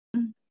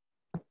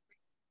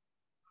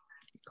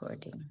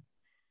recording. In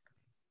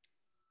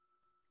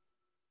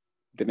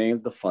the name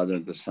of the Father,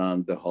 the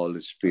Son, the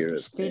Holy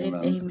Spirit.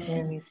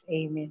 Amen.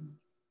 Amen.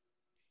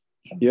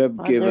 You have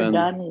Father given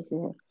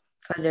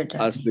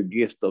us the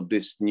gift of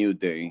this new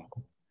day.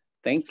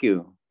 Thank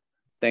you.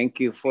 Thank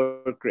you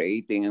for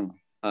creating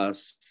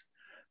us,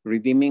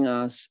 redeeming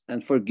us,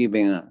 and for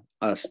giving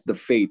us the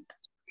faith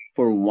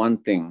for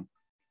wanting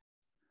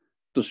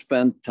to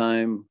spend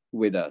time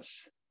with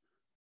us.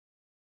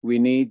 We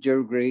need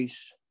your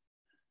grace,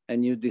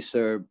 and you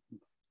deserve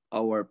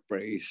our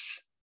praise.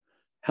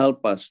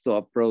 Help us to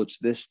approach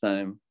this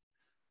time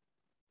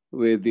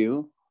with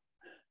you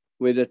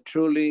with a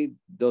truly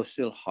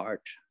docile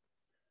heart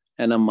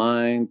and a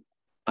mind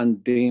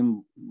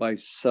undimmed by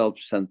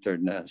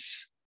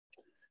self-centeredness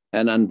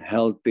and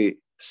unhealthy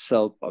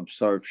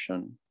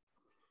self-absorption.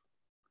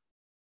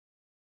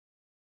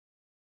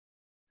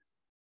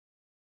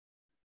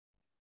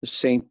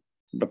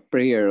 The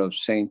prayer of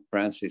Saint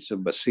Francis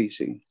of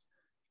Assisi.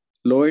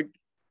 Lord,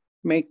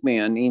 make me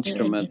an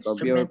instrument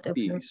of your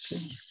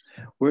peace.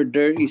 Where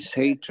there is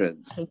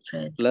hatred,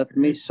 let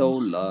me sow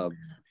love.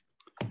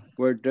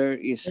 Where there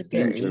is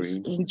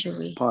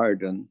injury,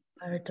 pardon.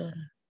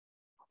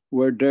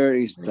 Where there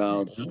is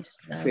doubt,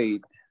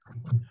 faith.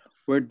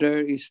 Where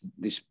there is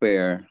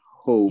despair,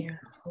 hope.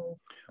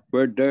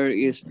 Where there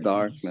is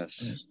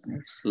darkness,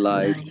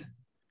 light.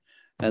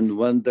 And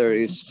when there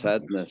is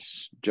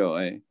sadness,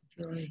 joy.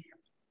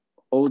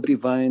 O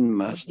Divine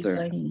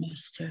Master,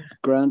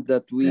 grant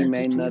that we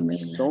may not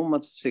so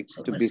much seek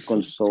to be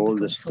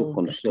consoled as to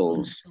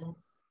console,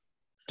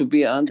 to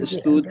be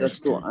understood as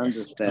to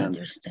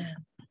understand,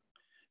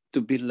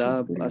 to be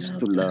loved as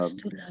to love.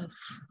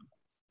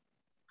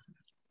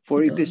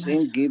 For it is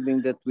in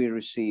giving that we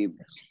receive,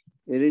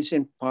 it is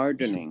in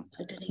pardoning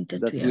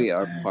that we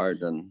are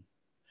pardoned,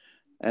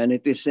 and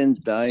it is in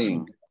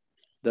dying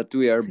that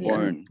we are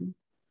born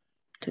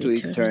to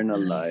eternal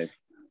life.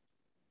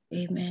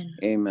 Amen.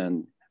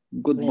 Amen.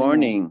 Good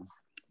morning,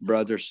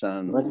 Brother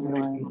Sun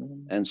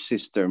and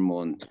Sister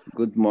Moon.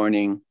 Good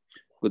morning.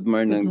 Good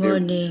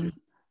morning,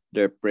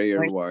 dear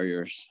prayer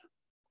warriors.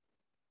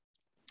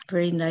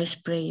 Very nice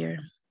prayer.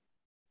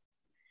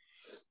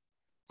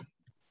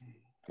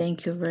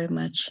 Thank you very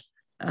much.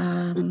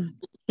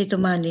 Tito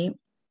Manny.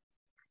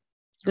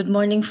 Good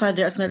morning,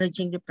 Father,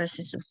 acknowledging the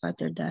presence of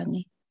Father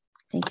Danny.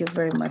 Thank you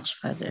very much,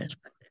 Father.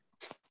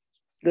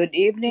 Good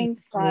evening,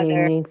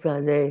 Father. Good evening,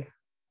 Father.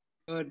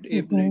 Good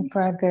evening,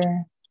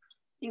 Father.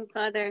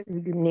 Father.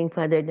 Good evening,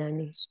 Father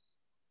Danny.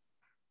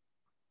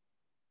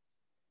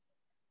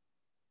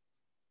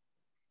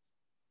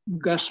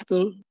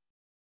 Gospel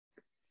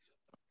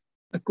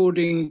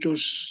according to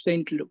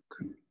Saint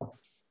Luke.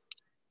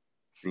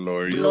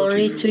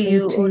 Glory to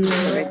you, O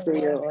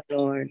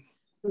Lord.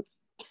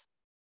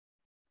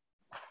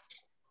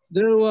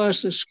 There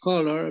was a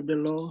scholar of the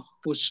law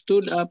who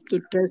stood up to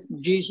test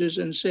Jesus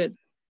and said,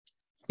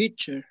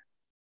 "Teacher,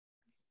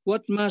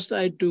 what must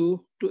I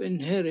do to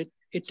inherit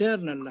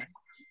eternal life?"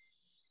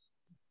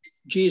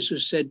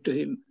 Jesus said to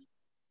him,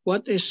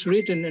 "What is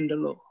written in the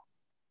law?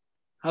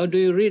 How do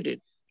you read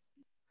it?"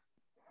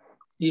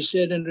 He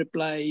said in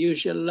reply, "You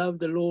shall love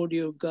the Lord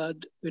your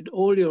God with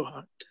all your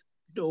heart,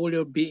 with all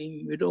your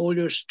being, with all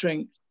your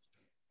strength,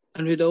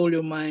 and with all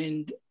your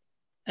mind,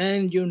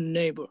 and your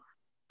neighbor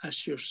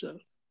as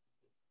yourself."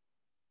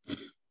 He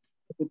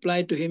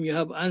replied to him, "You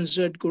have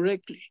answered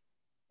correctly.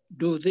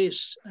 Do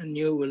this and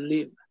you will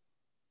live."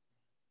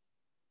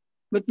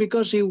 But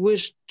because he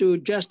wished to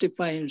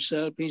justify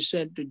himself, he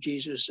said to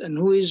Jesus, "And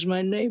who is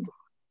my neighbor?"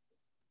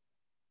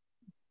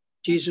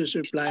 Jesus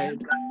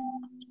replied,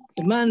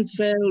 "The man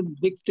fell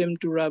victim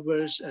to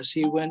robbers as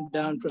he went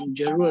down from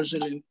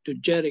Jerusalem to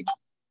Jericho.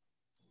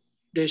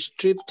 They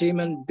stripped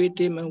him and beat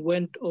him and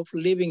went off,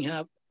 leaving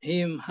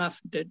him half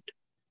dead.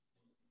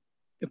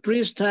 A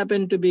priest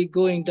happened to be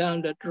going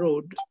down that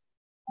road,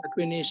 but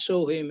when he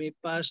saw him, he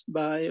passed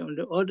by on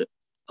the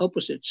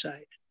opposite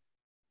side.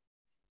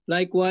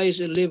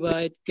 Likewise, a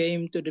Levite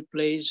came to the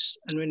place,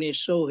 and when he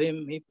saw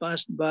him, he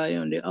passed by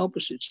on the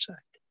opposite side.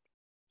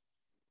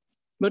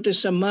 But a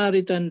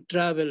Samaritan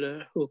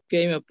traveler who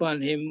came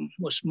upon him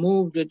was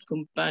moved with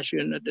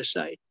compassion at the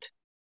sight.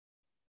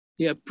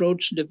 He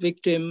approached the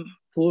victim,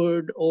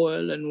 poured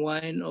oil and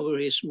wine over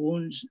his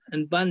wounds,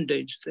 and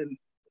bandaged them.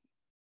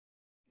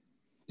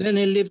 Then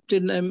he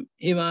lifted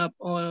him up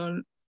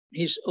on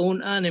his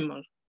own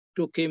animal,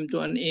 took him to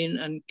an inn,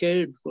 and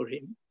cared for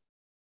him.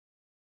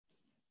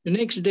 The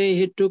next day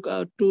he took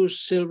out 2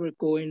 silver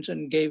coins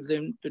and gave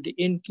them to the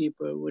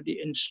innkeeper with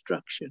the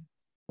instruction,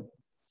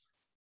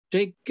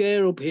 "Take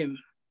care of him.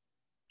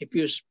 If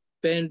you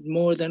spend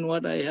more than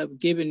what I have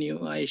given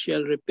you, I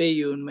shall repay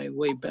you on my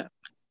way back."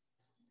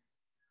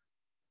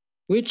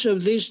 Which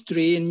of these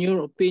 3, in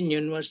your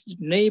opinion, was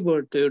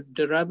neighbor to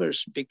the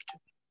robber's victim?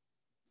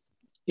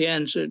 He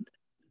answered,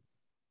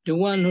 "The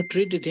one who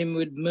treated him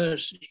with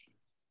mercy."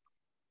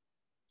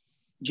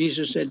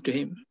 Jesus said to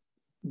him,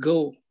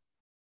 "Go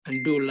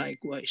and do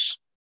likewise."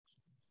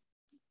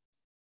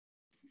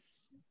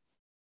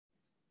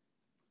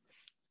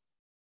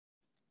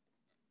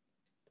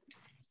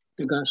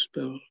 the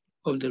gospel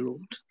of the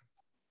Lord.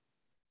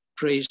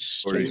 Praise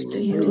to Praise to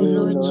you, you,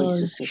 Lord. Lord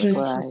Jesus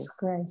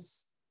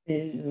Christ.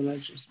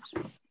 Lord Jesus.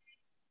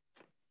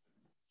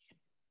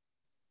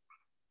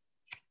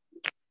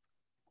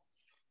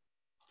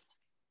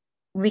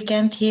 We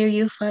can't hear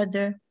you,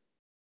 Father.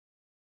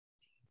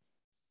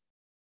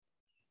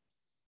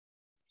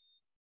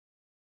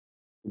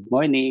 Good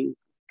morning.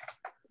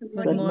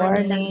 Good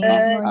morning.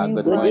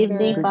 Good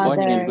evening, Good Father.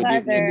 morning and good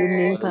evening. Good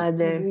evening, All.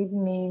 Father. Good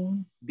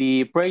evening.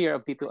 The prayer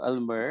of Tito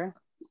Elmer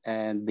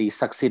and the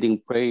succeeding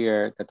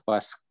prayer that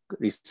was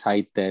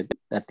recited,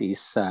 that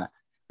is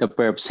the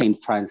prayer of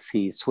Saint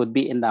Francis, would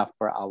be enough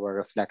for our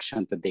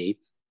reflection today.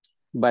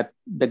 But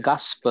the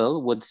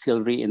gospel would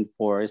still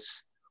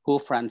reinforce who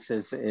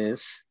Francis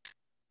is,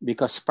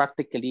 because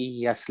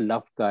practically he has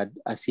loved God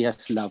as he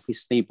has loved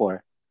his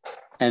neighbor.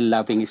 And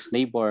loving his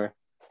neighbor,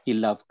 he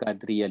loved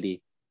God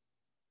really.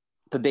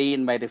 Today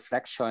in my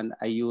reflection,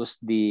 I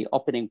used the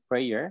opening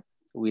prayer,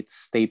 which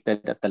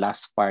stated at the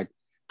last part,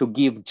 to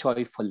give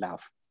joyful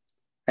love.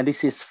 And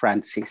this is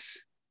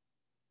Francis.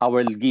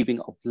 Our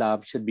giving of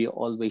love should be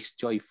always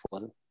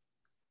joyful.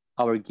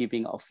 Our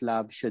giving of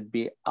love should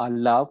be a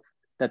love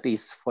that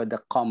is for the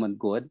common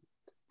good,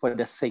 for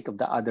the sake of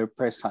the other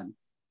person,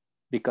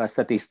 because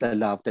that is the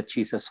love that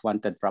Jesus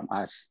wanted from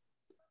us.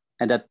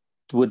 And that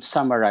would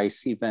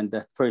summarize even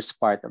the first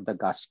part of the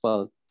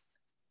gospel.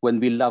 When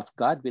we love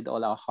God with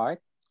all our heart,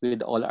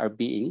 with all our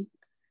being,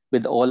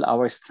 with all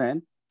our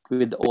strength,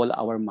 with all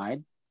our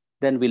mind,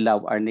 then we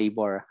love our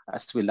neighbor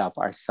as we love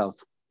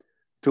ourselves.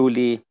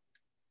 Truly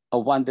a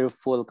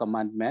wonderful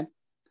commandment,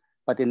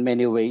 but in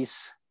many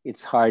ways,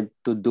 it's hard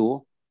to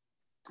do,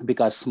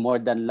 because more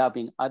than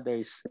loving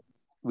others,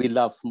 we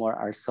love more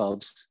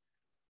ourselves.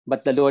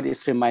 But the Lord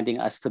is reminding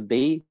us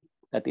today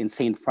that in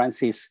Saint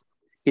Francis,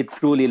 he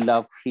truly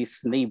loved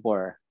his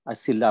neighbor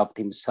as he loved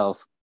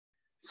himself,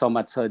 so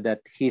much so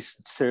that his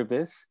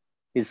service,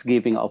 his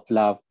giving of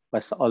love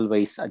was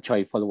always a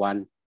joyful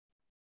one.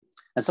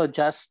 And so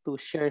just to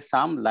share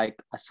some,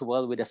 like as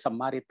well with the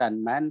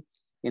Samaritan man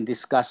in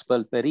this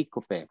gospel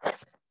pericope,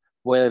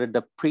 where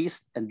the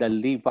priest and the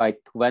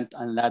Levite went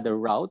another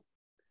route,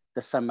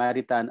 the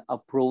Samaritan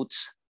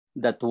approached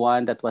that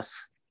one that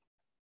was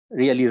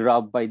really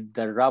robbed by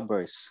the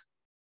robbers,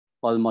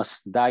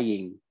 almost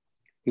dying.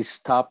 He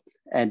stopped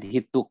and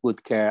he took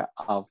good care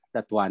of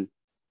that one.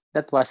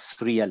 That was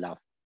real love.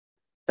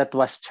 That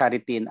was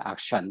charity in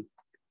action.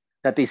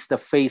 That is the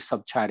face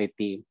of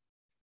charity.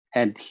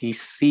 And he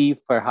see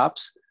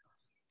perhaps,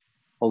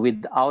 or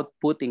without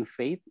putting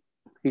faith,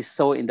 he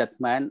saw in that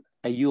man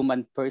a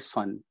human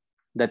person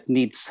that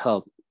needs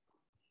help.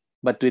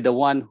 But with the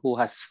one who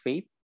has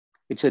faith,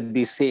 it should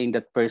be seeing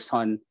that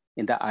person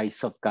in the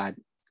eyes of God.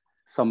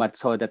 So much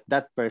so that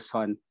that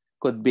person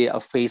could be a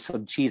face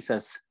of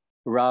Jesus,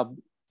 robbed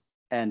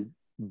and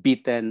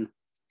beaten,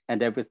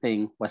 and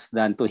everything was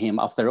done to him.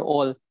 After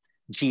all,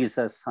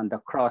 Jesus on the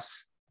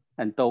cross,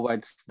 and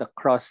towards the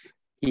cross,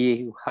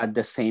 he had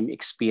the same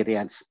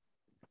experience.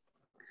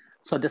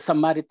 So the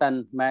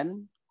Samaritan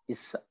man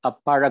is a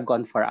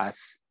paragon for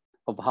us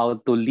of how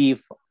to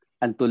live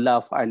and to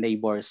love our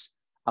neighbors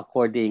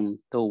according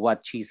to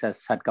what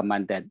Jesus had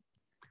commanded.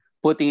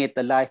 Putting it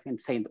the life in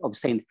Saint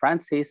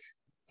Francis,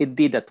 he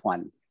did that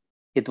one.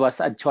 It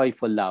was a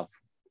joyful love.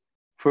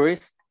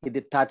 First, he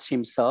detached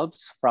himself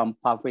from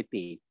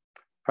poverty,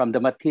 from the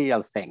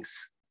material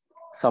things,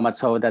 so much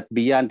so that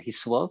beyond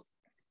his wealth,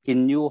 he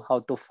knew how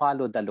to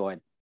follow the Lord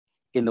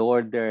in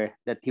order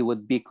that he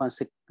would be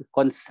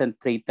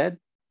concentrated,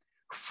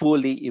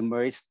 fully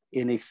immersed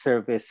in his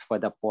service for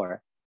the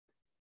poor.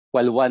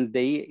 While one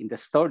day in the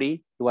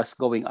story, he was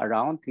going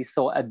around, he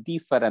saw a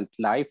different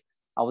life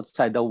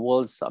outside the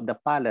walls of the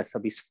palace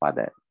of his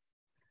father.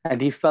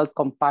 And he felt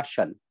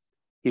compassion.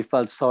 He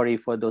felt sorry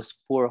for those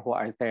poor who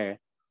are there.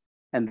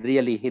 And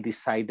really, he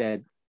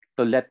decided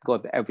to let go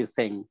of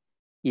everything,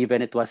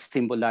 even it was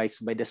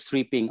symbolized by the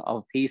stripping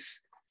of his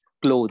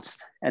clothes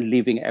and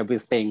leaving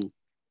everything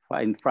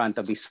in front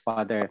of his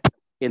father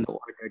in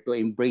order to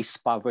embrace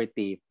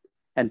poverty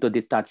and to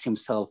detach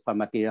himself from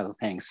material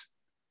things.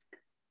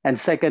 And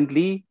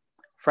secondly,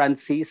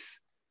 Francis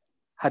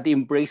had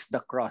embraced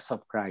the cross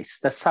of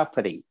Christ, the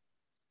suffering,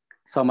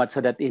 so much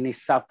so that in his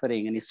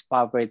suffering and his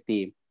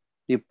poverty,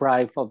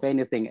 deprived of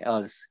anything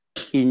else,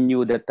 he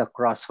knew that the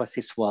cross was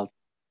his wealth.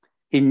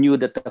 He knew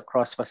that the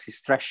cross was his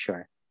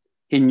treasure.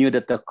 He knew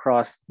that the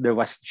cross, there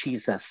was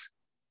Jesus.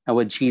 And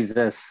with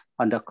Jesus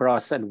on the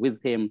cross and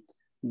with him,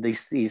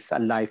 this is a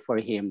life for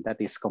him that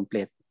is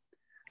complete.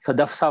 So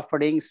the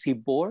sufferings he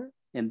bore,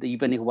 and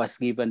even he was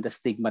given the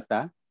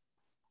stigmata,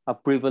 a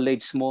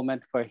privileged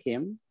moment for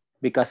him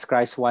because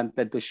Christ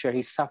wanted to share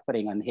his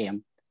suffering on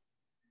him.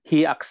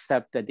 He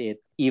accepted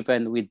it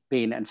even with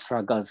pain and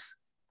struggles.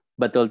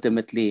 But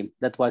ultimately,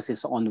 that was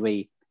his own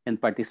way in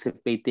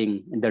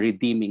participating in the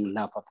redeeming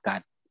love of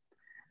God.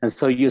 And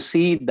so you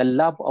see, the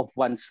love of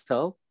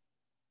oneself,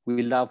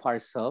 we love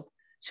ourselves,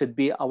 should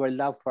be our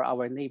love for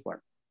our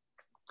neighbor.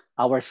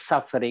 Our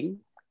suffering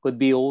could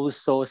be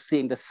also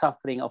seeing the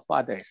suffering of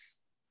others.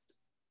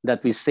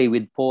 That we say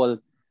with Paul,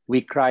 We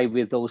cry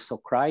with those who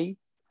cry.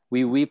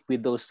 We weep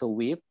with those who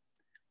weep.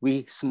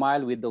 We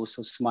smile with those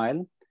who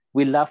smile.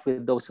 We laugh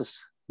with those who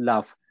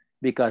laugh,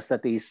 because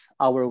that is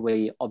our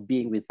way of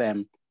being with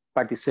them,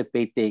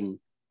 participating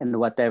in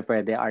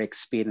whatever they are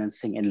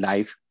experiencing in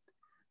life.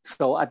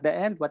 So at the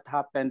end, what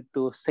happened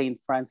to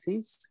Saint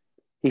Francis?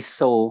 He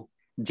saw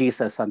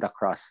Jesus on the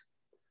cross.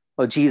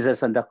 So Jesus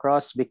on the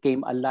cross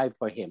became alive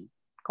for him,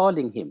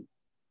 calling him.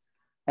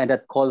 And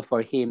that call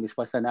for him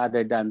was none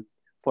other than,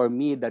 for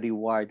me, the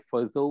reward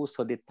for those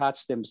who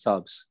detach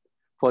themselves,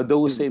 for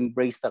those who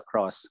embrace the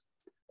cross,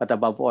 but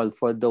above all,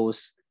 for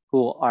those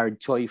who are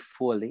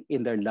joyful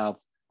in their love,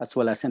 as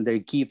well as in their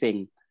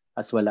giving,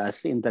 as well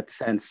as in that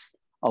sense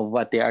of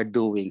what they are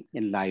doing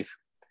in life.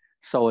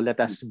 So let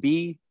us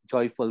be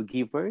joyful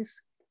givers.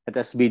 Let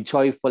us be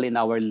joyful in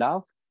our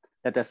love.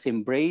 Let us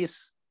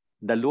embrace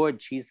the Lord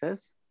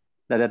Jesus,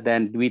 that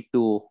then we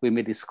too, we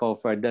may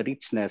discover the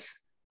richness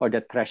or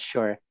the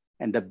treasure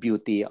and the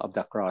beauty of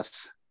the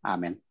cross.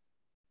 Amen.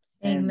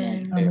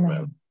 Amen.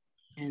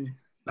 Amen.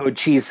 Lord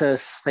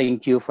Jesus,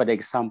 thank you for the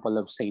example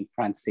of Saint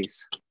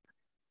Francis.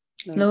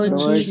 Lord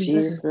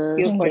Jesus,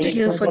 thank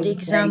you for the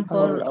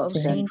example of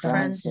Saint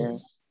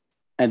Francis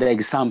And the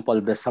example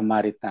of the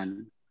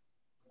Samaritan.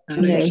 And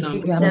and the the example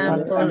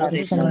example of the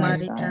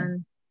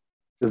Samaritan.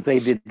 They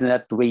did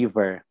not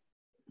waver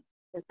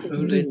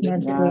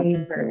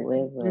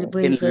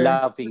in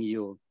loving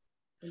you,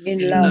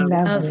 in love,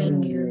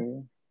 loving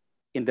you,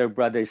 in their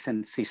brothers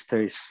and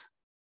sisters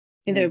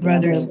in their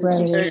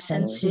brothers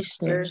and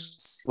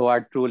sisters who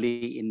are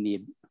truly in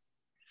need.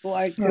 who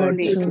are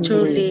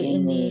truly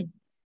in need.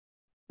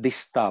 They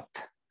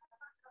stopped.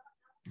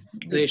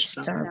 They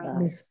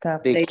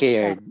stopped. They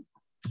cared.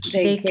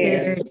 They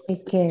cared.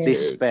 They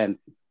spent.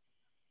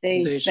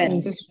 They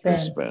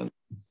spent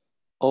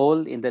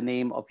All in the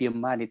name of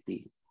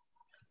humanity.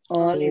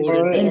 all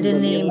in the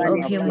name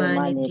of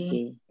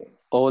humanity.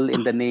 All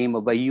in the name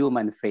of a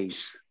human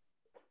face.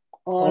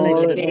 all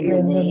in the In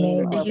name the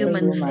name of the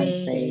human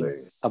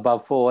faith.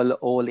 Above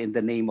all in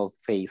the name of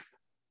faith.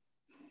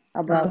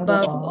 above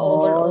Above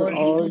all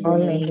in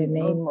the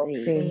name of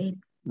faith.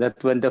 That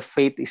when the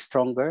faith is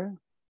stronger,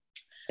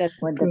 that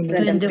When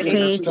When the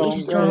faith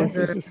is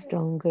stronger,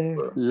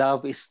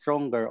 love is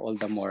stronger all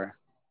the more.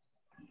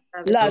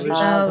 love is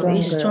love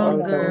is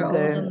stronger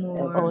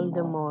stronger all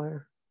the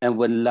more. And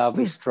when love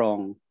is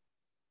strong,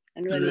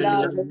 and when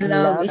love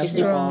Love is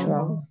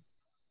strong.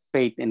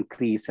 faith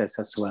increases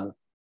as well.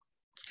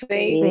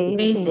 faith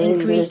Faith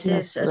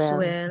increases as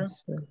well.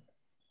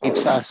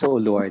 Teach us, O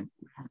Lord,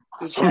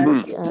 teach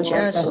us Teach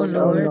us,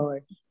 O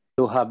Lord,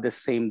 to have the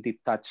same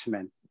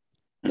detachment,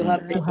 to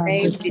have the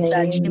same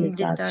detachment, in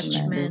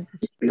detachment,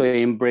 to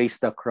embrace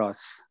the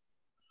cross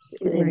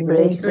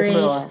embrace the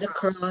cross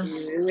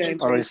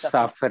or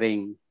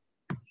suffering,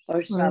 or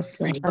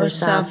suffering, or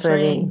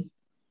suffering,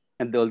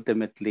 and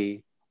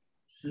ultimately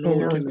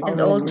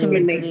and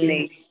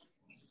ultimately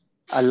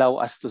allow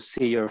us to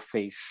see your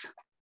face.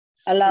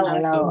 allow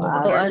us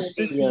allow us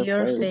to see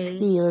your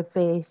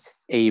face.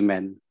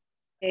 Amen.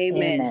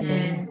 Amen.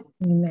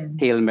 Amen.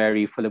 Hail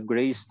Mary, full of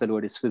grace, the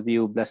Lord is with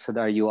you. Blessed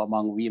are you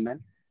among women,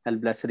 and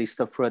blessed is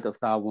the fruit of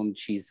thy womb,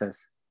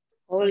 Jesus.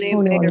 Holy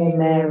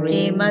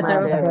Mary,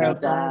 Mother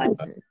of God,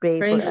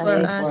 pray for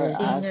us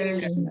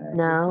sinners,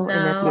 now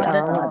and at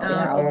the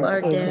hour of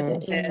our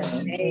death.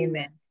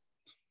 Amen.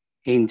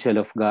 Angel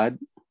of God,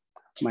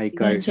 my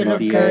guardian Angel of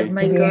dear, God,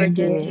 my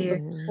guardian dear,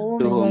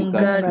 to whom whom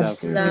God's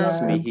God's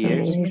love love makes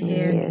me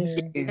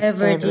hear,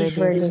 ever this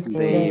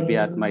day be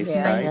at my my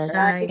side,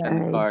 side,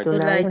 and guard, to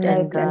light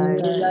and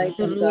guide, to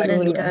to rule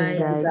and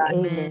guide.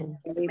 Amen.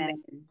 Amen.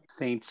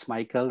 Saints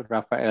Michael,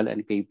 Raphael,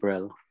 and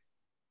Gabriel,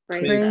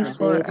 Pray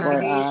for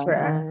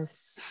us.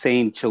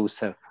 Saint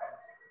Joseph,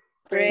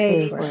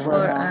 Pray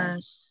For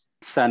us.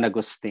 San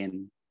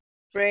Agustin,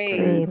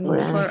 pray For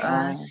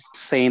us.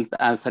 Saint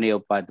Anthony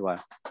of Padua,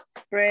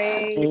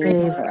 pray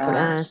For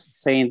us.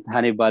 Saint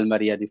Hannibal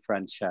Maria de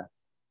Francia.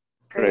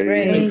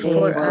 Pray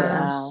for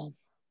us.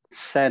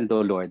 Send,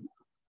 O Lord,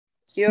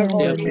 your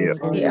holy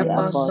The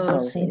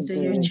apostles into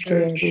your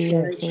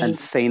church. and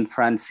Saint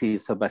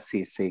Francis of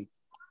Assisi.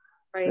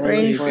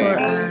 Pray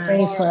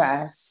for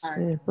us.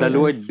 The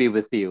Lord be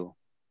with you.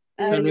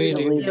 and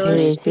really Your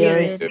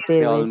spirit,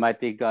 The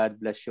Almighty God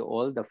bless you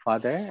all, the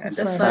Father, and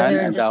the the Son, Father,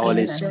 and the the Son,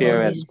 Holy and the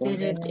Holy Spirit.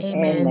 Spirit.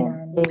 Amen.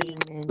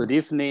 Good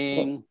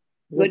evening.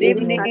 Good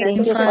evening.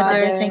 Thank you,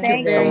 Father. Thank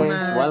you very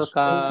much.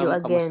 Welcome.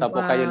 Kamusta po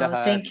kayo Wow,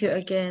 lahat? thank you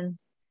again.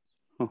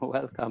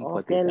 Welcome po,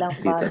 Okay lang,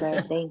 titas, titas.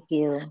 Father. Thank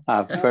you.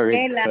 Very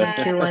Okay lang. good.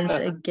 Thank you once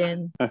again.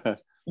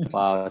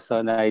 Wow,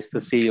 so nice to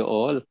see you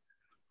all.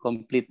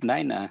 Complete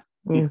 9, ah.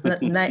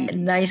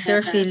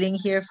 Nicer feeling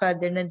here,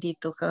 Father,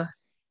 nandito ka.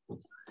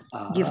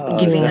 Ah,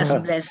 Giving us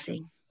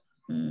blessing.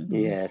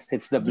 Yes,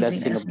 it's the Giving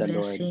blessing us of the Lord.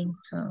 blessing.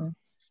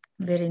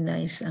 Very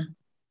nice.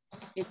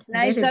 It's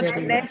nice Very, to have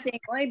very blessing,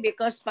 oy,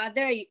 because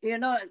Father, you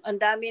know, ang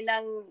dami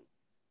ng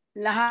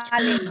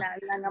lahalin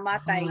na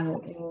namatay.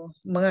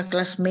 Mga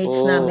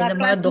classmates namin, Mga na mga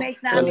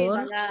classmates namin,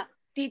 doktor. mga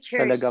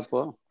teachers. Talaga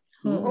po.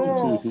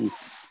 Oo.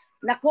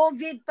 Na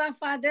COVID pa,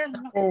 Father.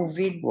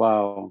 COVID.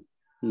 Wow.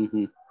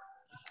 Mm-hmm.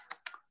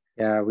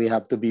 Yeah, we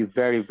have to be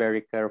very,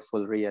 very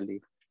careful,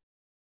 really.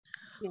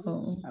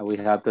 Oh. We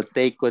have to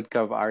take good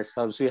care of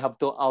ourselves. We have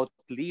to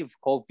outlive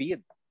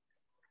COVID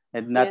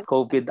and not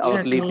COVID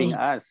outliving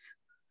us.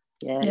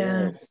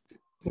 Yes.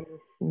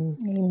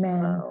 Amen.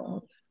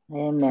 Wow.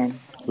 Amen.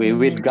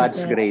 With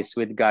God's grace,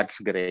 with God's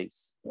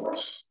grace.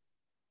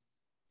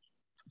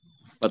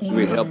 But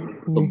we have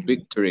a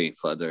victory,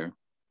 Father.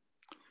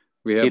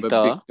 We have a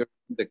victory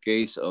in the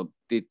case of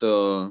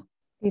Tito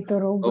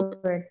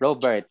Robert.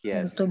 Robert,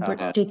 yes.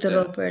 Tito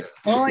Robert.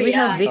 Oh, we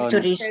have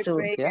victories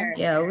too.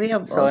 Yeah, we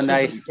have so also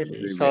nice.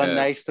 victories. So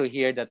nice to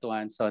hear that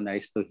one. So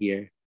nice to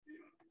hear.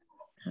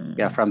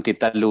 Yeah, from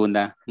Tita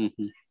Luna.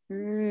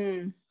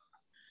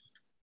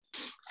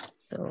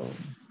 So,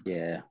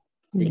 yeah.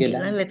 Sige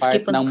lang, let's part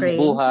keep on praying.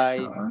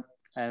 Buhay,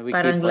 and we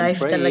parang keep on life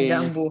praying. talaga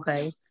ang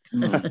buhay.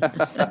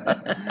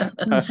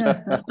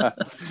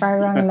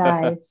 Parang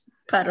life.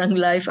 Parang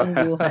life ang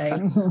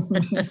buhay.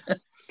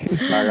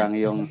 Parang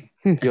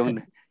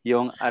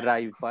yung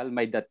arrival,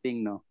 may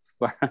dating, no?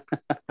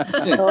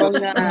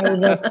 May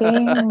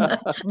dating,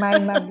 may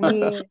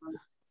mag-leave.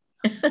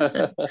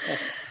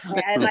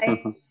 May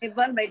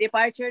arrival, may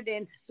departure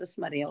din. Sus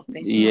Maria.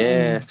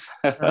 Yes.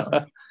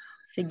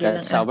 Sige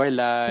That's lang. our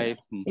life.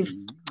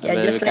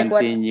 Just like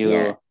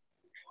continue.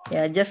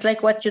 Just like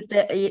what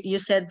you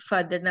said,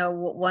 Father, now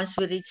once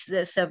we reach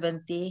the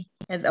 70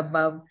 and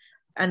above,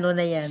 ano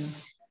na yan?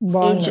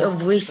 Bonus. Age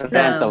of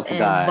wisdom of and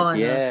God.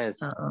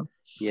 bonus.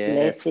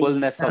 Yes,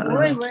 fullness of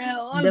life.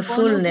 The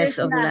fullness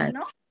of life.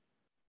 No?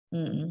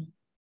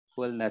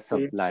 Fullness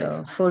of life.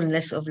 So,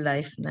 fullness of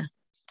life na.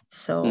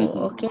 So,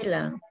 okay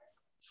lang.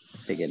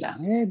 Sige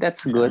lang.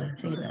 That's good.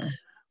 Sige lang.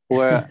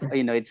 We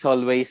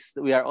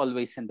are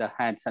always in the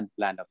hands and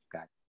plan of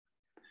God.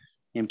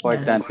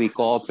 Important, we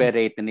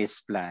cooperate in His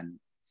plan.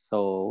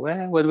 So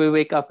when we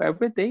wake up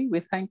every day, we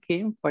thank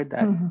Him for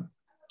that.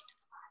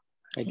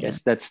 I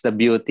guess that's the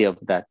beauty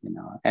of that,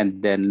 and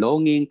then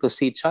longing to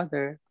see each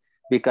other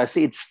because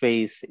its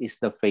face is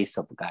the face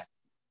of God.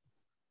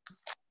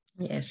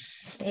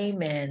 Yes.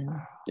 Amen.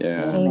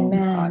 Yeah.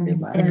 Amen.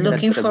 And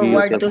looking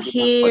forward to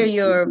hear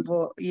your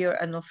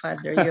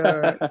Father,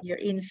 your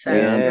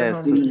insight, your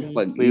homily.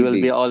 We will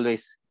be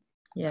always.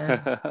 Yeah.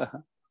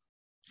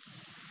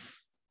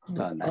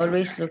 So nice.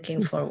 Always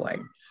looking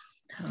forward.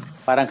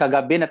 Parang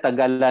kagabi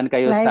natagalan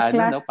kayo like sa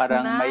last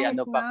parang night,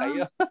 may pa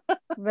kayo.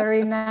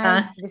 Very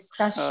nice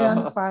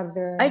discussion,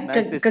 Father. Ay,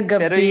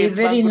 kagabi,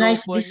 very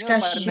nice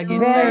discussion.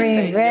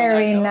 Very,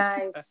 very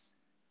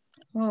nice.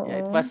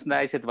 Yeah, it was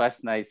nice. It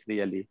was nice,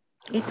 really.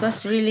 It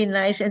was really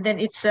nice. And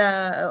then it's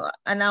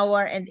an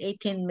hour and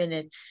 18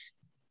 minutes.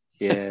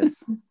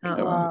 Yes.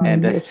 And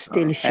that's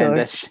still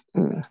short.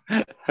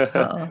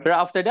 Pero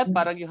after that,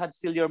 parang you had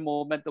still your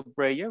moment of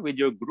prayer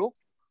with your group.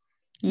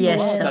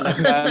 Yes.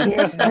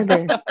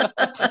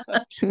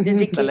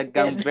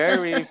 Talagang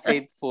very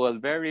faithful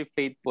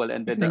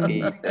and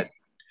dedicated.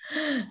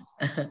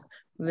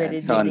 Very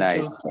so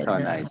dedicated. Nice. So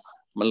nice.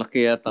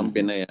 Malaki yata ang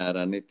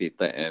binayaran ni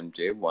Tita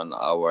MJ, 1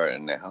 hour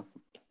and a half.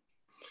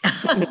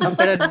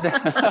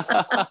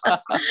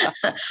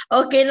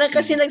 Okay lang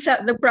kasi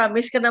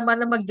nag-promise ka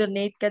naman na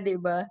mag-donate ka, di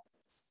ba?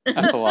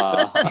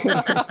 Wow.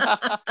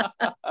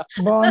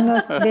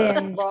 Bonus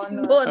din.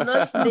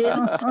 Bonus din.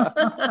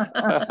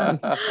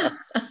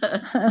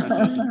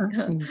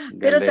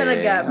 Pero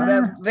talaga,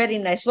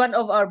 very nice. One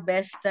of our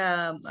best,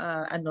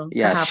 kahapon.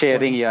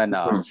 Sharing yan.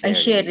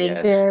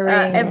 Sharing.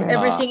 Yes.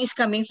 Everything is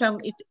coming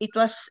from,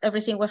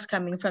 everything was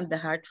coming from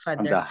the heart,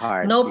 Father. From the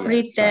heart, no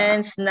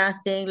pretense,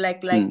 nothing.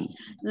 Like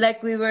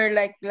we were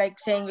like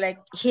saying,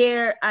 like,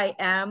 here I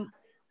am,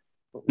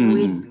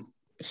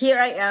 here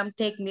I am,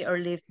 take me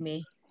or leave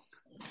me.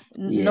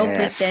 No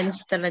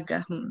pretense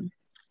talaga.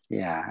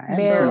 Yeah.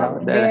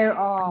 They're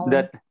all.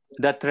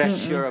 The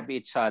treasure of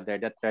each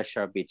other.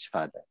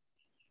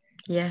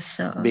 Yes.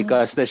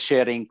 Because the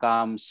sharing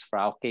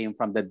came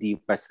from the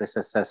deepest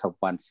recesses of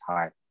one's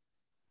heart.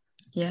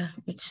 Yeah,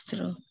 it's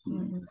true.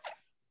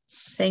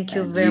 Thank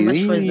you very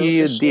much for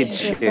those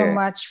Thank you so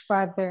much,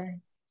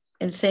 Father.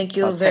 And thank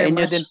you very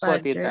much,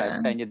 Father.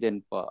 Sa inyo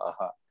din po.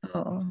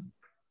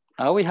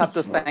 We have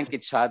to thank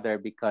each other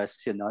because,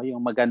 yung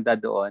maganda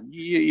doon,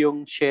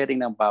 yung sharing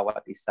ng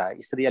bawat isa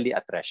is really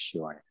a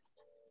treasure.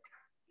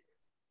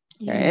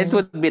 Yes. It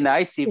would be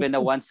nice even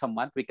once a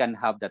month we can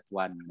have that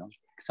one,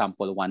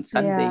 example, one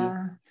Sunday.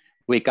 Yeah.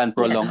 We can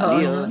prolong a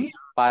little,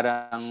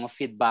 parang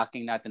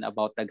feedbacking natin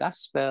about the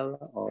gospel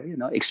or,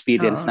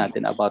 experience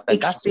natin about the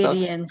gospel.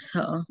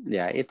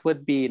 Yeah, it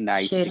would be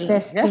nice.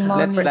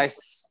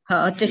 Testimonies.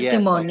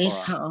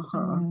 Testimonies.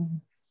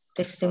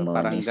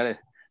 Testimonies. Parang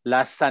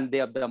last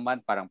Sunday of the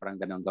month, parang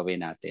ganun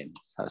gawin natin.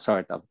 So,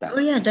 sort of that. Oh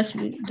yeah, that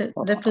would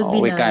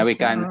be nice.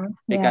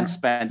 We can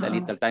spend a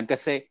little time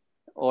kasi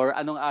or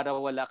anong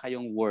araw wala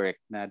kayong work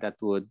na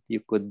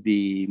you could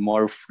be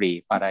more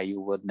free para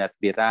you would not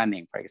be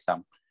running, for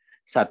example,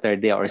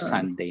 Saturday or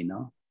Sunday,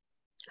 no?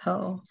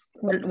 Oo.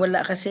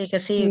 Wala kasi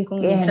kung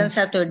minsan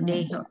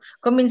Saturday.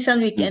 Kung minsan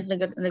weekend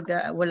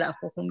wala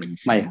ako kung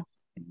minsan.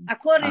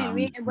 Ako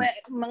rin,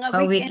 mga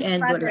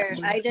weekends, Father.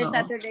 Either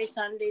Saturday,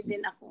 Sunday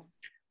din ako.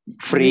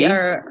 Free?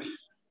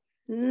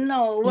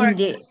 No, work.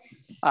 Hindi.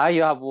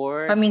 You have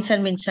work?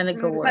 Paminsan-minsan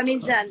nag-work.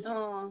 Paminsan,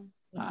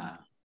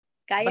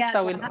 Kaya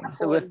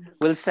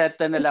we'll set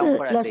na lang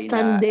for a day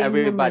na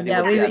everybody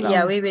will be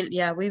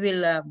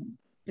around.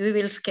 We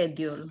will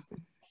schedule.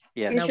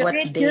 Yes.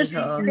 Usually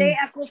Tuesday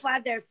ako,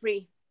 Father,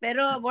 free.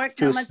 Pero work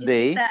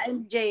Tuesday? naman si Tita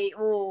MJ.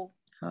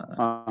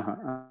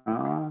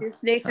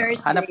 Tuesday,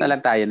 Thursday. Hanap na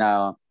lang tayo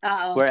na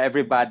where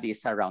everybody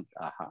is around.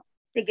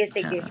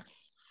 Sige.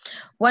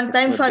 One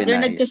time, Father,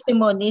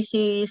 nag-testimony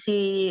si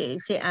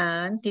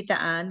Tita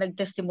Ann,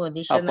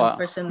 nag-testimony siya ng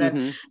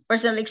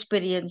personal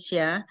experience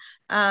siya.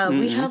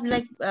 We have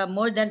like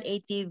more than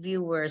 80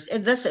 viewers.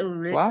 And that's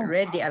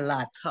already a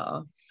lot.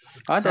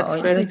 That's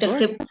very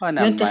good.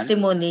 Yung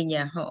testimony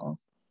niya.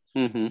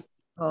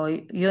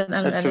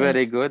 That's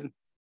very good.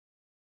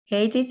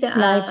 Hey, Tita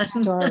Ann. Life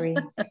story.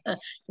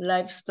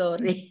 Life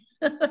story.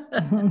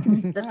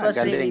 That was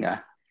really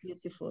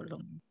beautiful.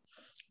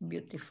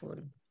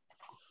 Beautiful.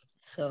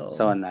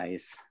 So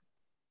nice.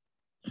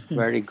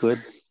 Very good.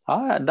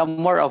 The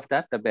more of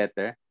that, the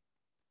better.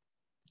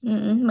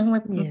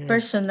 Mga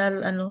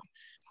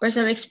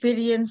personal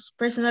experience,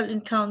 personal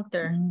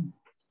encounter.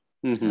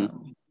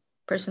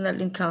 Personal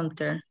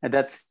encounter.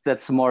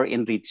 That's more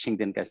enriching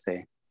din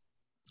kasi.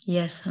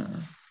 Yes.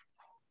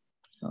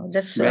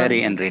 That's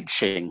very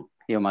enriching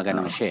yung mga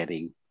ganong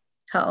sharing.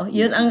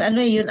 Yun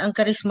ang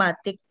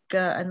charismatic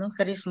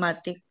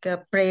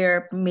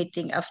prayer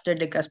meeting after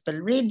the gospel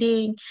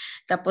reading,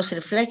 tapos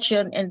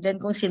reflection, and then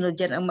kung sino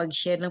diyan ang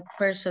mag-share ng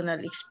personal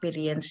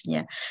experience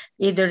niya,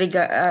 either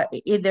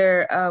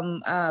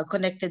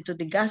connected to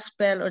the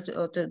gospel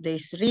or to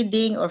this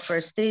reading or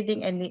first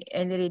reading, any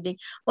reading,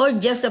 or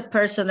just a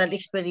personal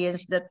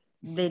experience that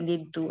they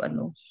need to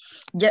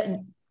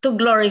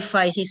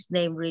glorify His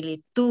name,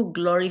 really, to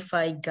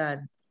glorify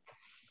God.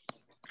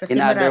 Kasi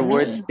in other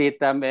words,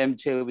 Tita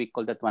MJ, we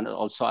call that one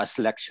also as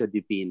Lectio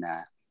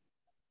Divina.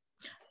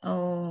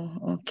 Oh,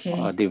 okay.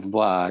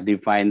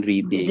 Divine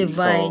reading.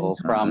 So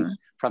from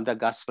the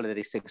gospel that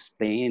is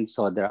explained,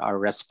 so there are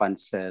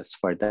responses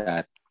for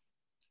that.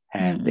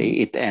 And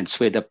it ends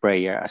with a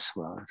prayer as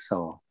well.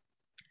 So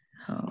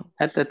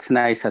that's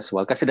nice as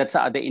well. Kasi that's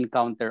the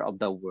encounter of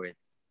the word.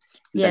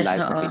 The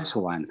life of each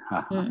one.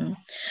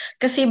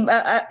 Kasi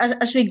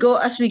as we go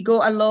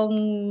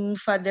along,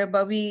 Father,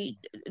 but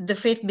the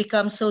faith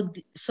becomes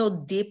so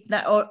deep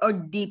or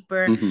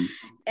deeper,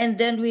 and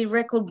then we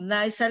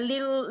recognize a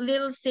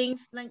little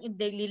things lang in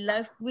daily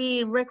life.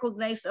 We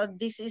recognize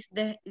this is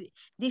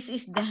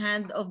the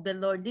hand of the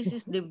Lord. This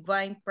is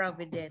divine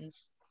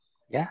providence.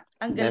 Yeah,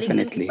 ang galing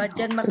ng iba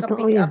dyan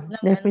makapick up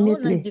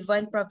ng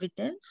divine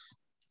providence.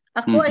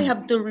 Ako, I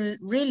have to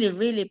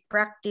really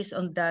practice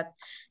on that.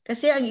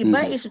 Kasi ang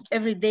iba is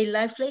everyday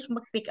life, like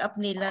mag-pick up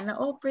nila na,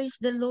 praise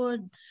the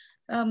Lord,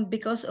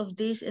 because of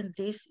this and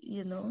this,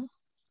 you know.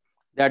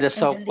 They're the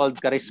so-called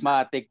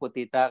charismatic po,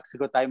 Tita.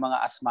 Siguro tayo mga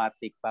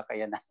asthmatic pa,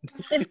 kaya na.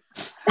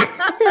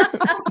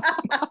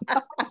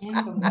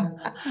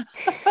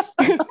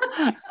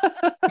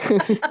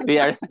 we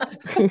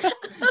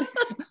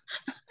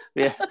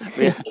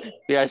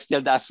are still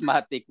the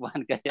asthmatic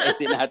one, kaya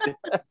hindi natin.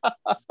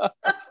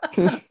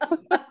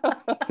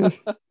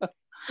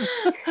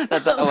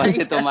 Natawa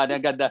si Tumani.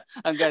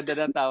 Ang ganda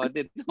ng tawa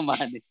ni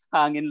Tumani.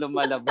 Hangin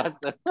lumalabas.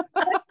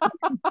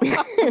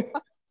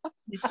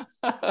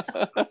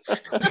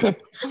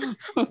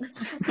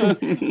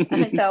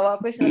 Ang tawa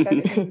ko is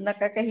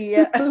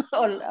nakakahiya.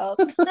 All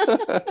out.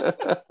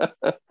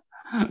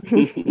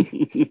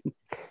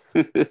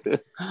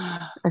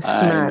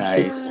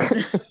 Nice.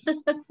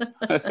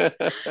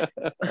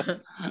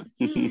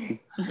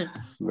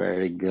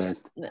 Very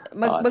good.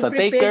 So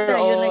take care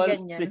all.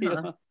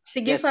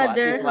 Sige,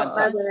 Father.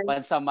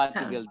 Once a month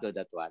we'll do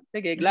that one.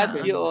 Sige, glad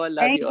you all.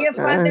 Thank you,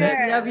 Father.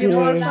 Love you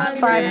all,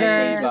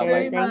 Father.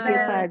 Thank you,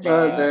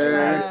 Father.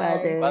 Bye,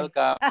 Father.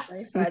 Welcome.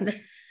 Bye, Father.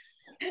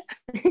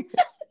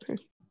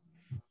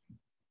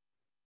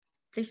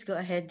 Please go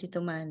ahead, Tito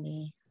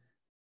Manny.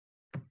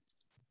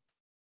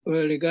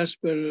 Well, the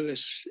gospel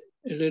is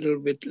a little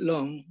bit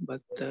long,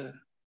 but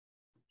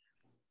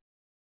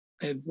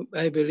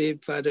I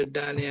believe Father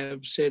Danny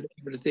have said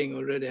everything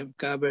already. I've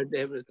covered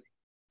everything.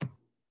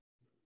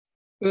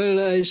 Well,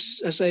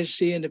 as I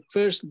see in the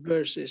first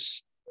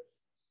verses,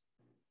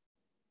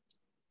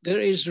 there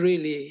is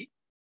really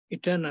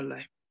eternal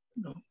life,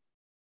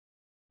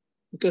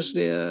 because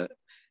the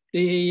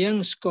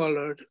young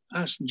scholar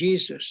asked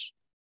Jesus,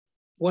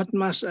 "What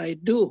must I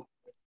do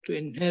to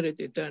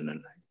inherit eternal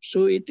life?"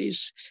 So it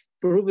is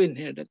proven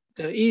here that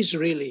there is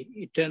really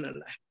eternal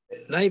life,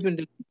 life in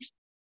the future.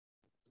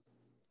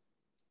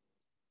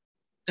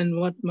 And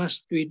what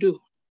must we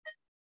do?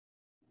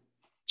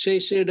 It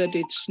says here that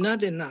it's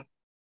not enough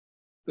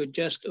to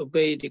just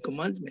obey the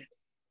commandment.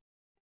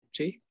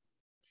 See?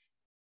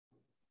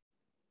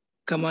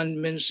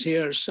 Commandments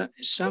here are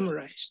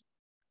summarized.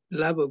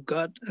 Love of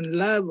God and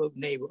love of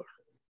neighbor.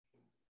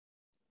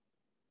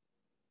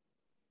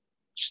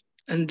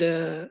 And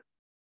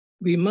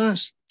we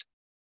must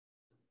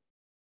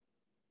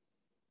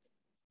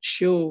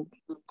show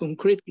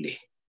concretely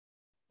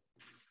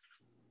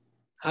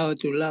how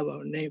to love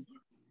our neighbor,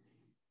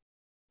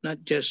 not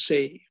just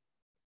say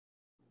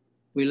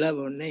we love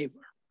our neighbor,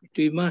 but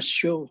we must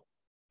show.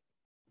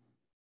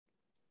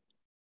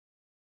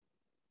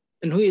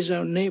 And who is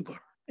our neighbor?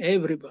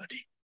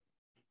 Everybody.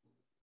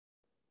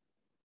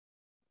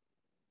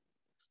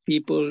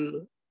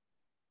 People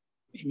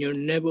in your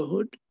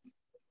neighborhood,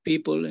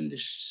 people in the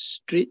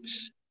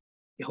streets,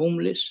 the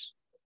homeless,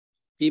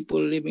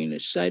 people living in the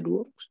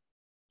sidewalks.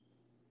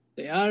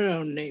 They are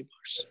our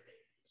neighbors.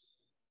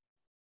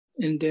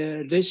 And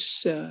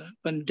this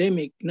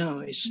pandemic now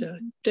is a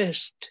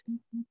test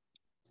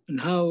on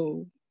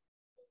how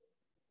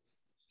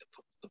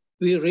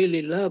we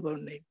really love our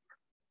neighbor.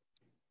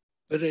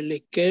 We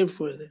really care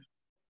for them.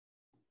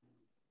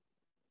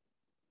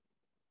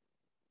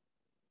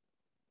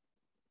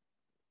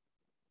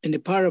 In the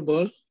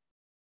parable,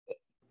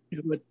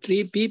 there were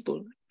three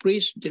people,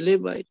 priest, the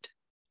Levite,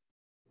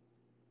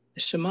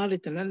 the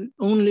Samaritan, and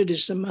only the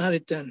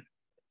Samaritan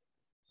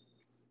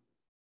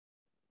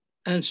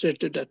answered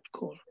to that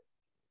call.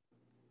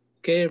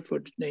 Care for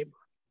the neighbor.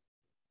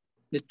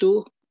 The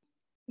two,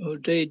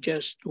 they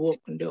just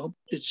walk on the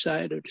opposite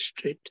side of the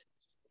street.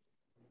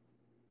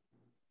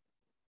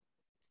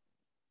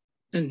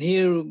 And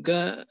here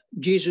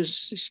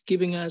Jesus is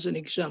giving us an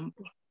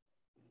example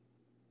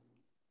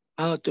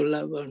how to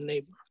love our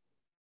neighbor.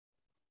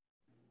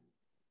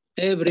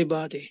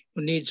 Everybody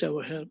who needs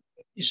our help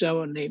is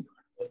our neighbor.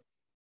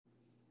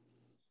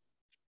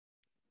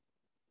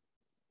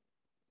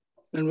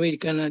 And we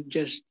cannot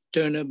just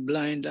turn a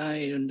blind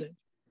eye on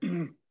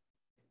the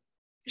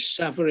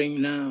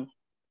suffering now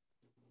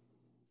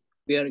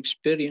we are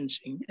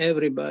experiencing.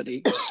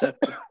 Everybody is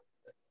suffering.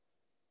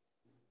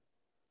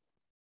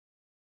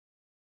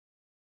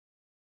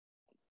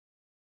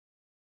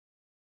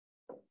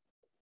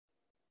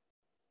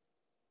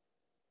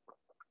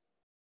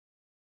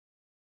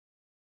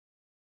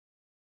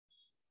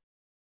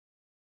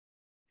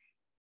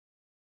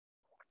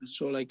 That's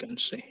all I can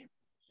say.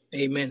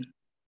 Amen.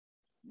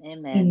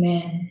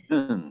 Amen.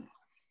 Amen.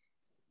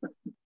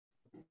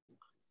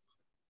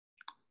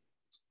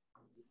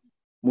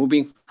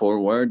 Moving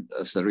forward,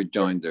 as a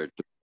rejoinder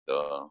to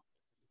the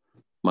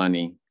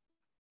money,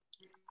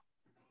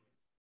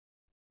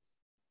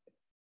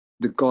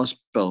 the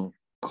gospel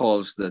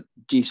calls that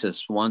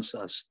Jesus wants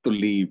us to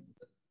live.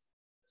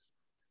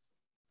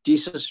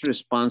 Jesus'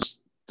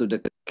 response to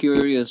the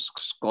curious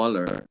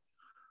scholar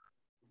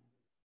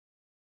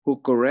who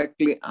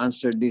correctly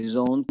answered his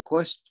own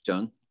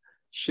question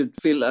should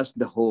fill us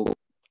the hope.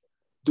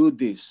 Do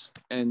this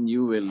and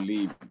you will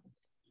live.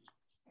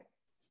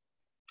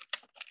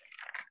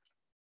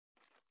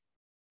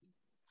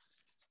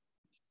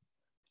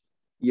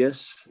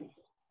 Yes,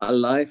 a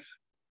life,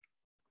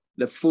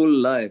 the full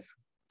life,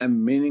 a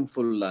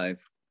meaningful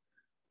life,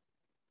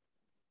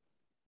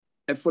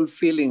 a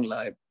fulfilling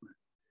life.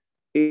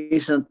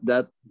 Isn't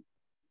that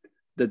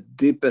the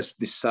deepest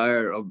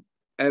desire of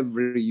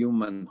every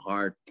human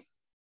heart?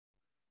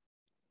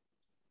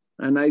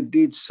 And I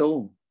did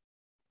so.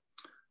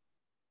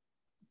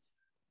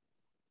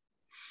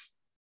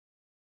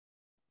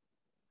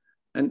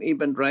 And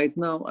even right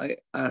now, I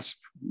ask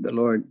the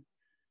Lord,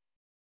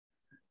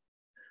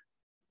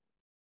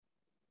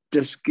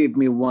 just give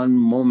me one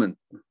moment.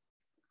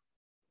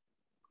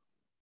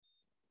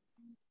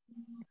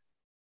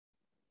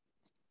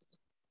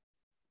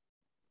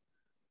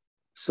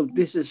 So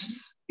this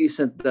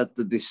isn't that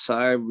the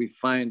desire we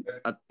find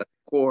at the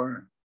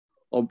core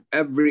of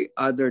every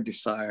other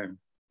desire.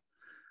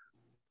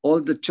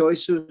 All the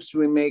choices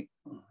we make,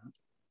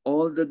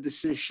 all the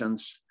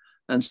decisions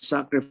and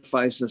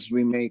sacrifices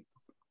we make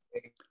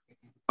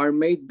are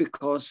made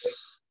because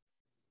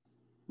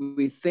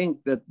we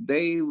think that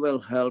they will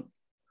help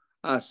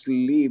us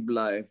live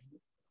life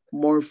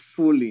more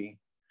fully,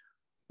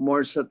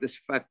 more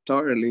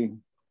satisfactorily,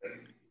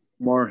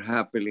 more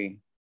happily.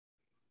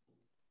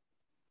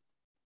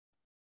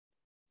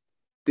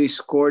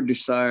 This core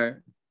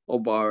desire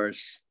of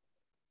ours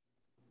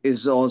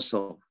is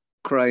also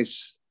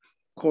Christ's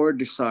core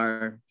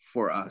desire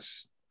for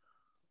us.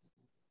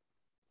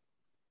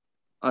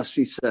 As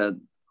he said,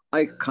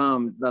 I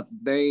come that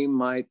they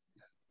might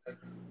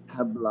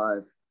have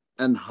life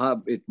and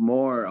have it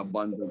more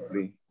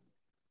abundantly.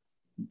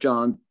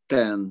 John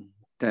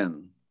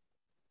 10:10.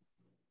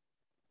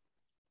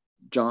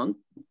 John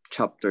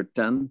chapter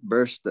 10,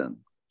 verse 10.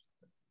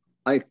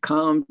 I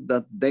come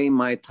that they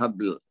might have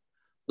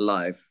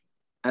life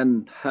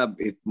and have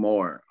it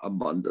more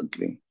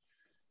abundantly.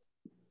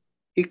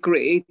 He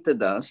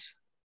created us.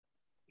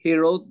 He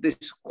wrote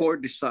this core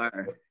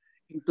desire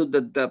into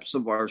the depths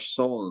of our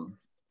soul.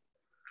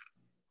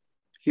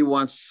 He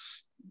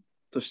wants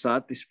to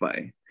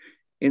satisfy.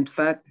 In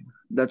fact,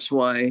 that's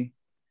why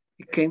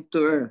he came to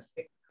earth,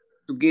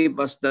 to give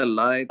us the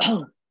light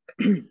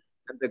and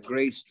the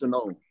grace to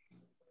know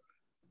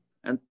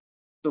and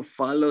to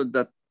follow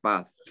that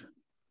path,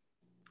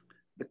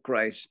 the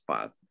Christ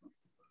path.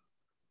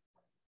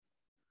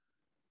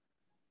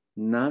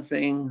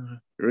 nothing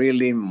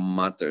really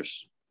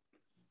matters.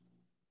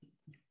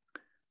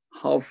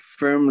 How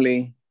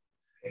firmly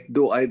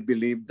do I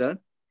believe that?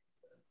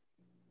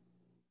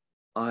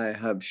 I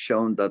have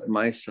shown that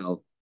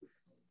myself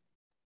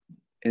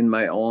in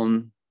my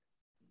own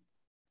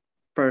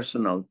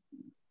personal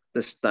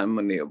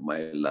testimony of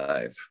my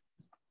life.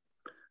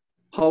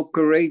 How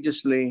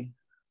courageously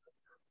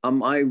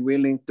am I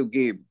willing to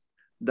give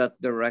that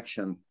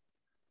direction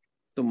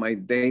to my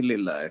daily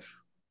life?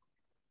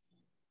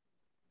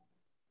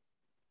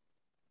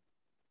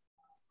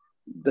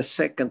 The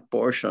second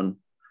portion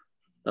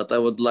that I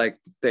would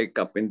like to take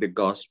up in the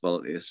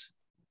gospel is,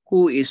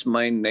 who is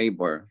my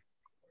neighbor?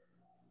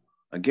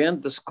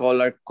 Again, the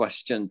scholar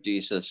questioned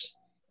Jesus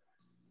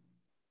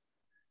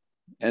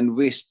and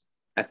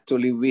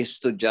actually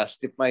wished to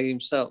justify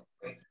himself.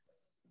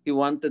 He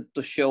wanted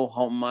to show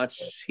how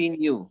much he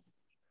knew.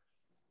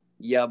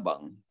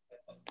 Yabang.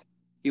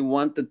 He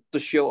wanted to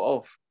show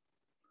off.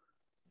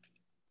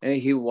 And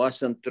he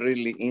wasn't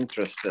really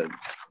interested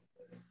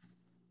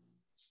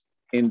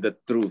in the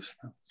truth.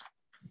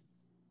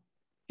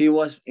 He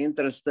was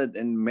interested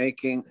in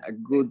making a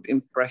good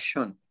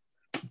impression.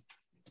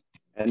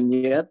 And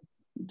yet,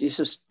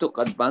 Jesus took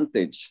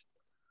advantage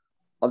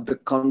of the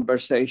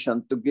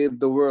conversation to give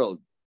the world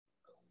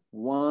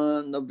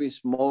one of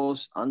his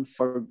most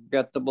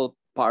unforgettable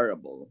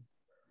parable.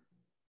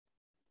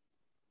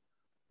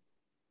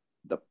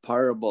 The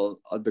parable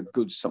of the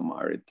Good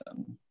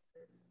Samaritan.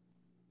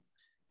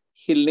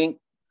 He linked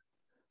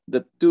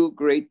the two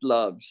great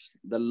loves,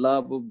 the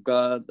love of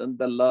God and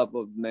the love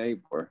of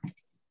neighbor,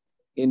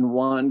 in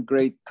one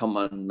great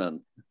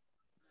commandment.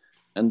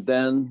 And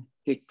then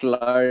he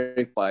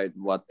clarified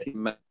what he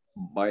meant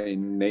by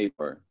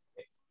neighbor.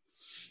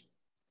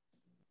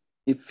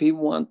 If we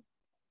want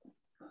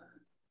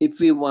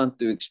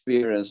to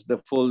experience the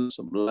fullness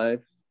of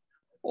life,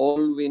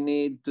 all we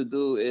need to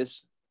do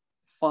is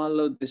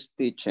follow this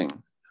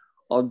teaching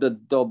of the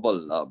double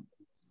love.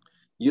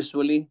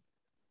 Usually,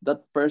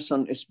 that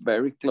person is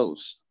very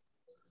close.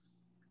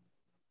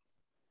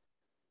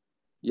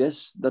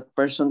 Yes, that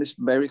person is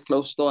very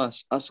close to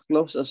us, as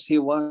close as he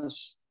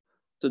was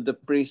to the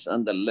priest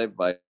and the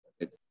Levite.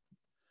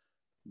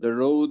 The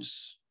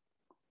roads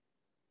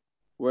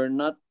were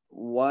not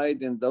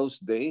wide in those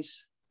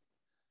days,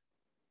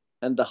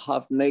 and the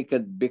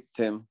half-naked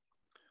victim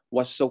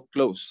was so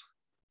close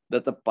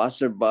that a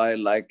passerby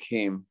like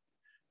him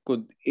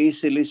could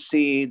easily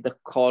see the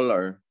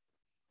color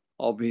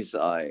of his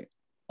eye.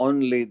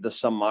 Only the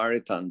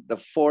Samaritan, the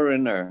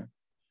foreigner,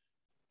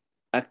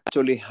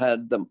 actually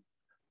had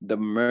the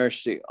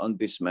mercy on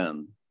this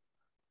man.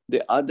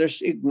 The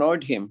others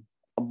ignored him,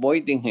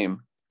 avoiding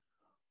him.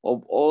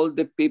 Of all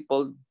the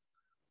people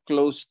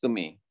close to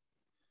me,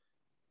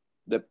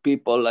 the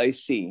people I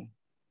see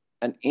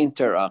and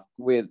interact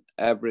with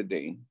every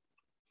day,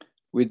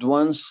 with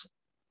ones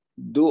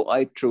do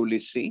I truly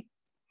see?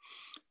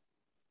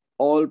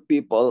 All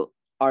people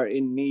are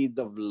in need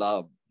of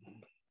love,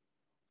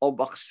 of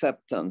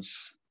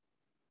acceptance,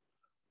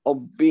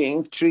 of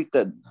being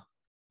treated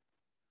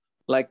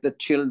like the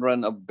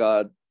children of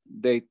God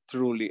they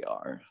truly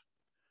are.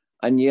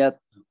 And yet,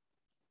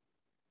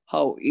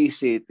 how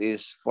easy it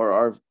is for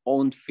our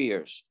own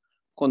fears,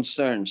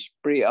 concerns,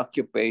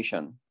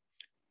 preoccupation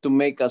to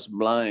make us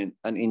blind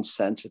and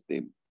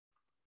insensitive.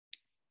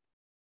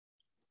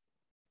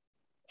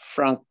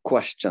 Frank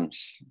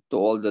questions to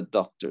all the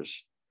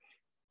doctors.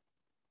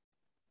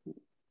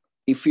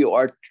 If you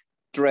are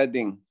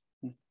treading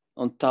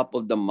on top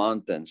of the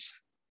mountains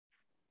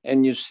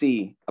and you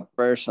see a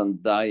person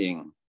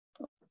dying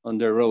on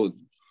the road,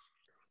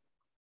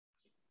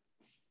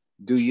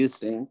 do you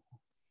think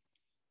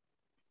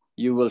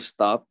you will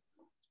stop?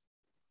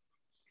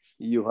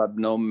 You have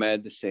no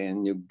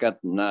medicine, you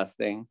got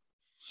nothing.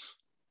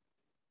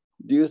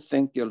 Do you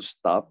think you'll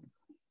stop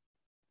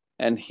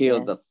and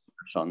heal that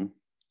person?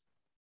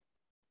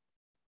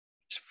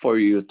 It's for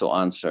you to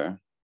answer.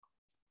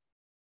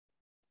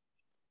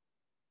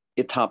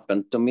 It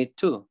happened to me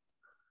too.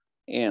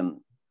 And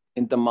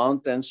in the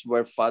mountains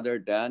where Father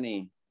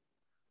Danny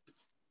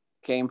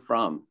came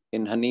from,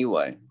 in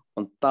Haniway,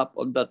 on top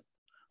of that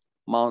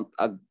Mount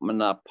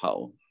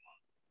Agmanapao,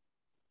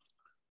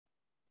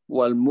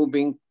 while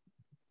moving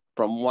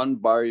from one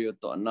barrio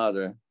to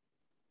another,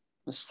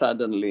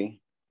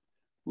 suddenly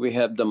we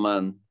have the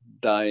man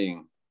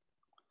dying.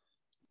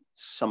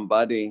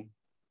 Somebody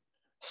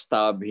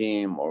stabbed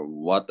him or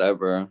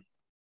whatever.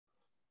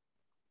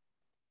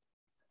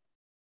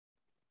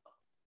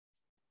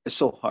 It's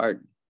so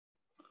hard.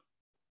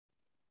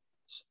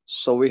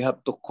 So we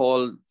have to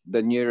call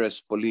the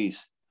nearest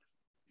police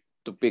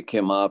to pick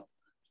him up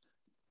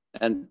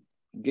and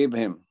give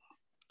him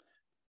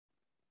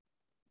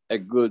a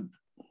good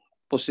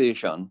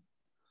position.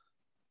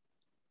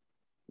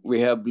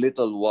 We have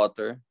little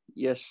water.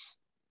 Yes,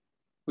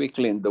 we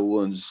clean the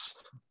wounds.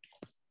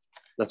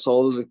 That's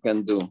all we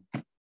can do.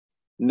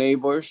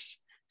 Neighbors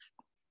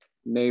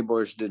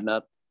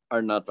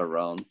are not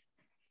around.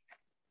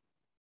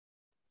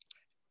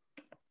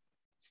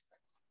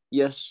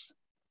 Yes,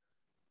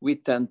 we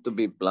tend to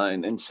be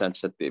blind and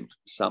sensitive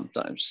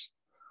sometimes.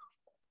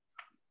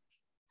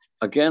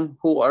 Again,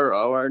 who are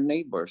our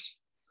neighbors?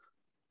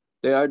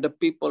 They are the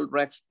people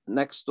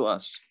next to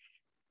us,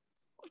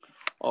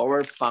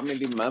 our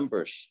family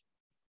members,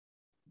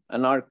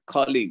 and our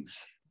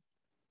colleagues.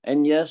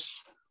 And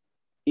yes,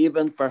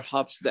 even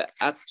perhaps the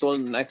actual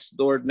next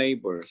door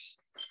neighbors.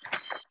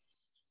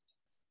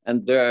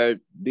 And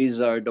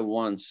these are the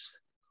ones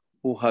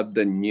who have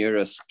the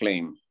nearest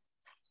claim.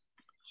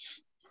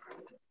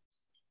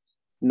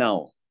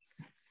 Now,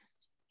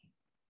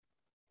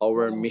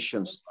 our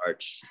mission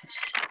starts.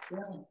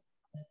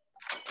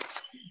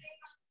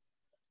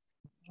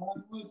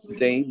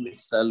 Today, we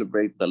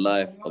celebrate the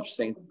life of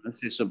Saint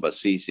Francis of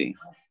Assisi,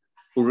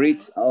 who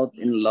reached out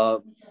in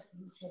love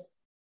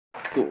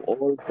to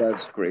all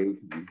God's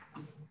creation.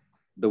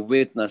 The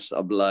witness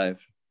of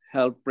life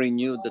helped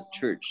renew the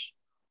church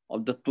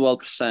of the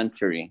 12th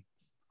century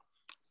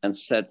and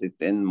set it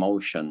in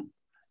motion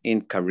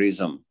in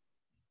charism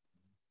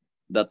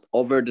that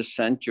over the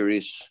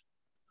centuries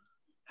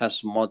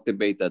has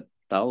motivated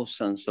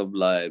thousands of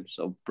lives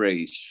of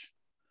praise,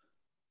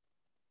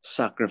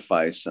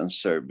 sacrifice, and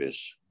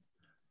service.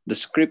 The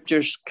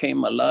scriptures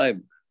came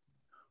alive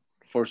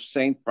for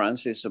Saint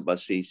Francis of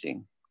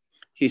Assisi.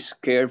 His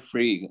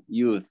carefree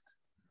youth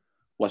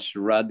was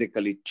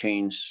radically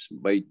changed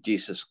by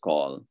Jesus'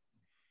 call,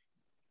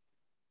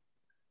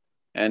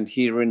 and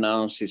he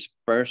renounced his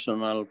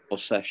personal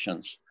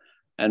possessions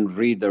and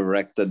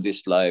redirected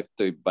his life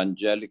to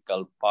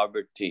evangelical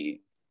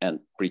poverty and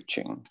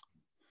preaching.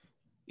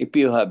 If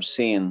you have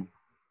seen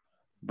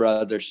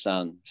Brother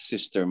Sun,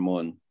 Sister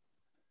Moon,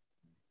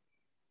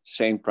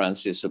 Saint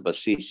Francis of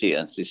Assisi,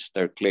 and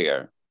Sister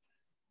Claire,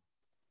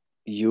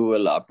 you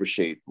will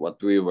appreciate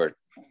what we were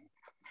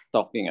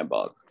talking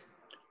about.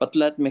 But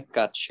let me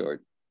cut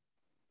short.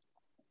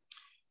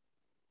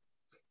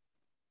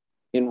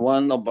 In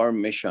one of my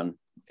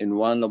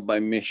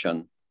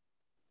mission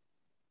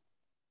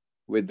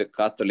with the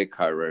Catholic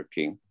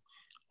hierarchy,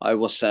 I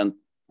was sent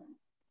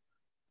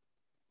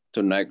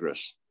to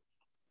Negros.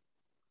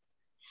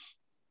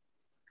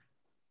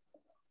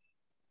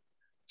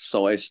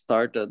 So I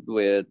started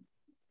with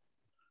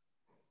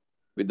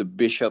the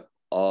Bishop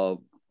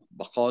of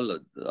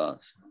Bacolod,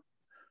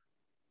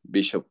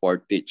 Bishop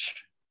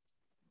Portich.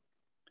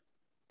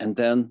 And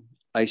then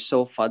I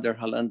saw Father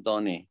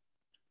Halandoni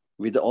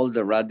with all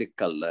the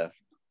radical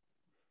left.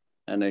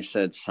 And I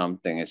said,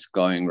 something is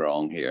going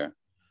wrong here.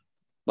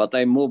 But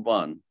I moved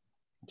on,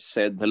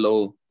 said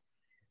hello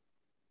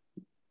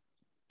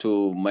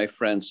to my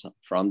friends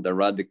from the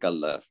radical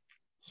left.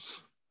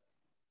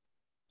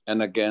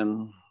 And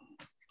again,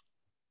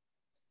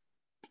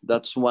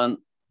 that's when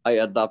I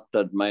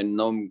adopted my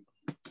nom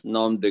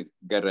de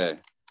guerre,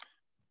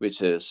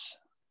 which is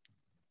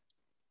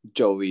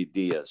Joey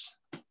Diaz.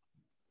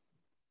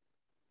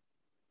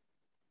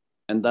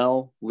 And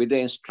now with the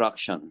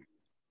instruction,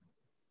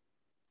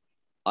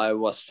 I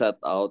set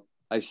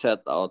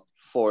out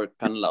for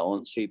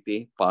Canlaon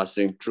City,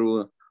 passing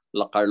through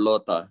La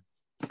Carlota.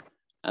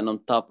 And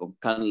on top of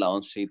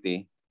Canlaon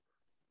City,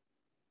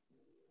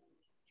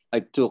 I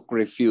took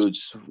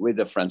refuge with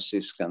the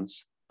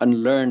Franciscans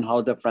and learned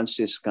how the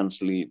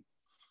Franciscans live.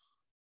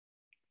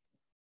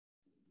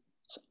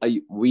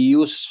 We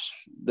use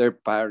their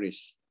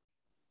parish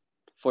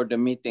for the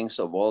meetings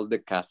of all the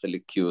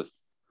Catholic youth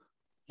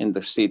in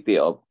the city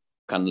of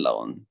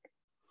Canlaon.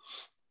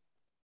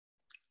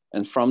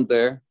 And from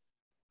there,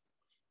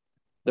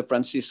 the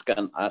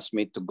Franciscan asked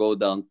me to go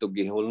down to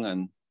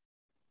Gihulngan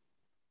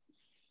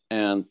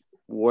and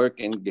work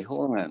in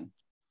Gihulngan.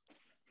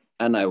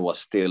 And I was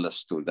still a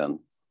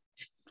student.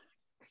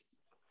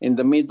 In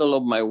the middle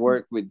of my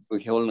work with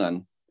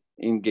Gihulngan,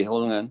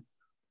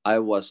 I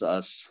was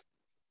asked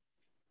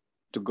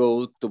to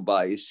go to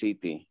Bai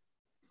City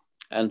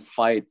and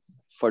fight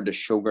for the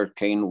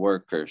sugarcane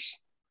workers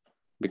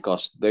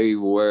because they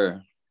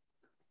were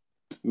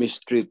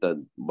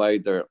mistreated by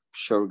their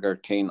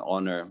sugarcane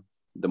owner,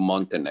 the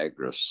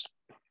Montenegros.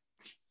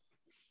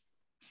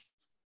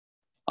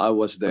 I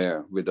was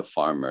there with the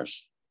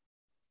farmers.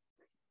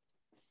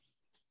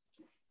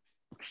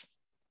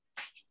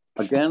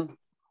 Again,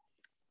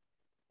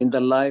 in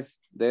the life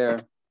there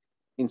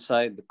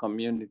inside the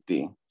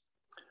community,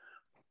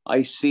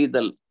 I see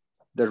the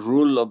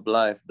rule of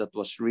life that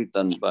was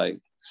written by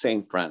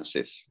Saint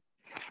Francis,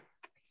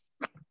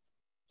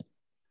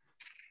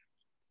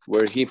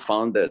 where he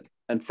founded,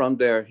 and from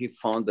there he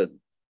founded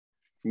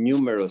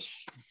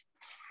numerous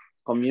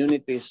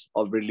communities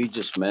of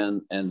religious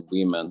men and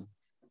women.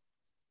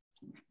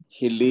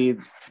 He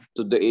lived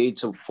to the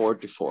age of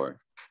 44,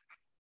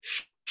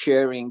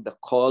 sharing the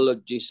call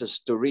of Jesus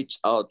to reach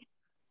out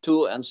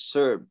to and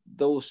serve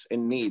those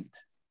in need.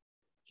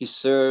 He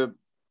served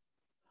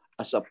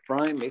as a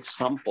prime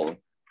example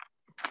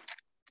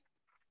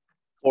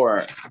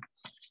for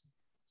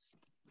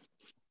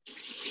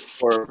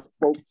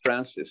Pope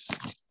Francis.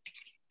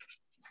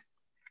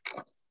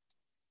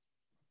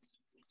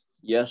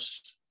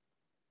 Yes,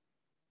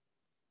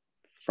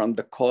 from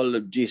the call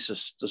of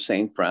Jesus to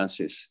Saint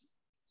Francis,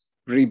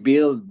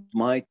 rebuild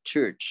my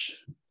church.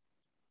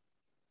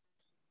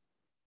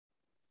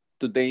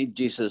 Today,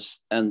 Jesus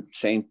and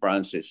Saint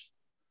Francis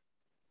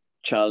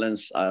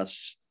challenge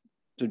us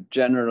to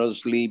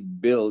generously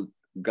build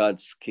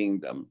God's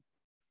kingdom.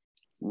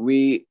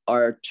 We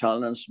are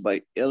challenged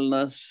by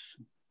illness,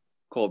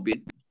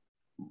 COVID,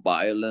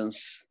 violence,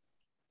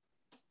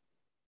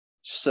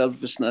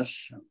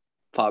 selfishness,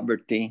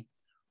 poverty,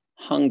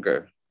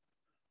 hunger,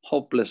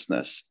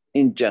 hopelessness,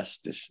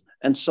 injustice,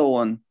 and so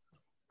on,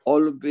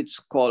 all of which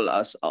call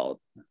us out,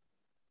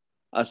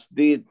 as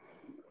did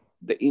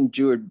the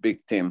injured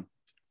victim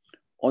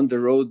on the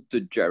road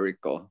to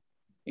Jericho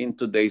in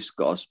today's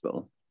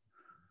gospel.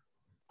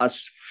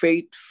 As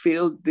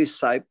faith-filled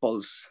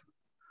disciples,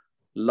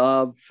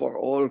 love for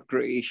all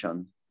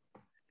creation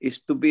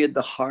is to be at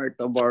the heart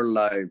of our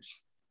lives,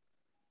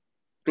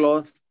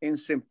 clothed in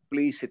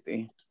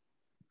simplicity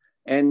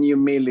and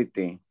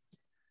humility,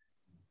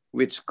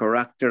 which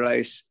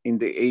characterize in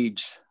the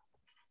age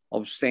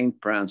of Saint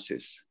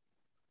Francis,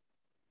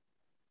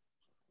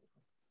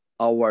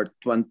 our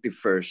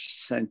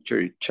 21st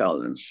century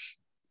challenge.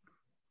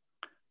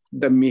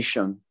 The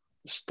mission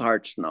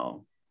starts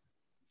now.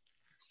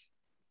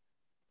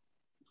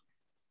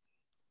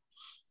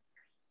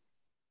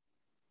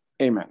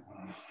 Amen.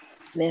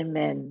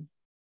 Amen.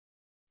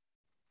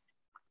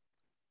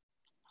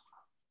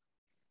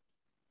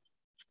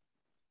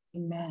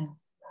 Amen.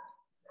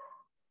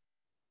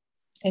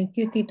 Thank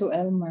you, Tito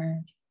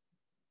Elmer.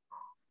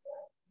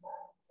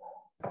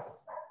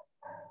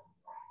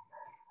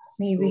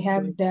 May we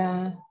have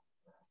the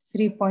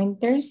 3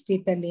 pointers,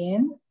 Tita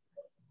Lynn?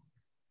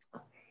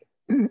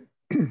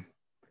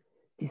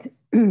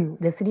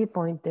 The 3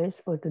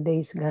 pointers for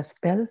today's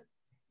gospel.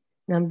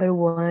 Number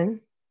 1,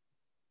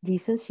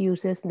 Jesus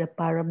uses the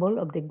parable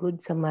of the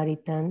Good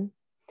Samaritan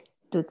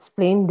to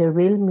explain the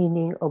real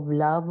meaning of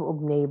love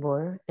of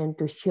neighbor and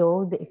to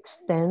show the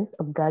extent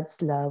of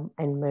God's love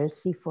and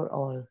mercy for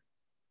all.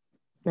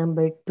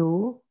 Number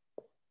 2,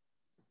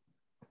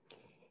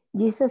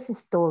 Jesus'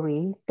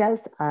 story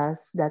tells us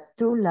that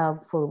true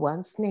love for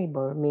one's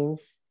neighbor means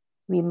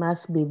we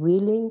must be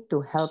willing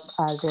to help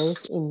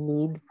others in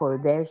need for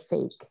their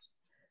sake,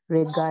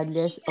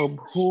 regardless of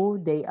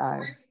who they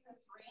are.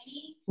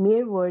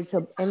 Mere words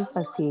of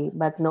empathy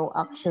but no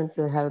action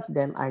to help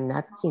them are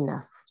not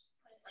enough.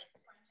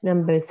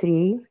 Number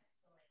 3,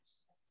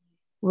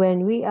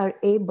 when we are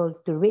able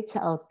to reach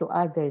out to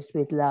others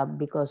with love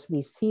because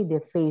we see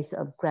the face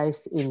of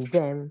Christ in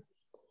them,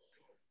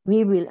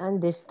 we will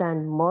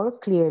understand more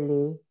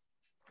clearly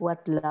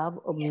what love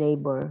of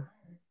neighbor,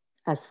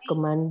 as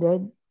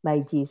commanded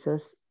by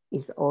Jesus,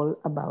 is all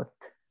about.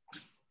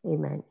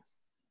 Amen.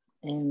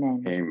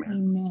 Amen. Amen.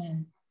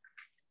 Amen.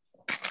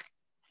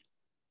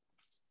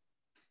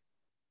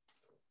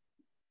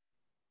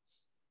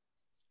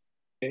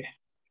 Okay.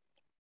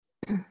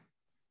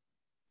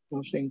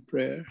 Closing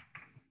prayer.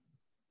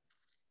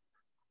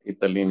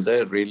 Tita Linda,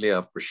 I really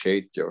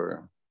appreciate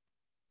your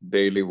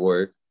daily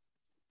work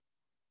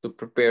to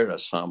prepare a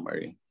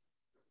summary.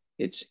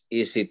 It's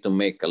easy to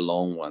make a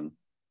long one,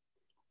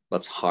 but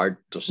it's hard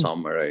to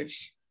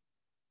summarize.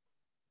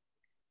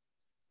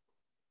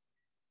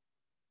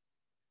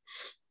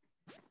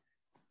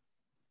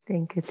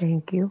 Thank you,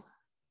 thank you.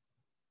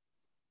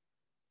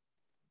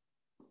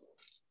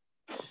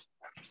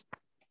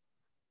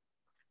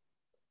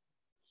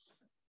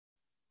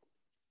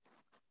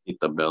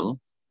 Tita Bell,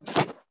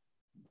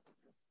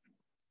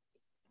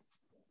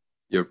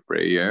 your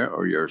prayer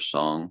or your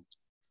song?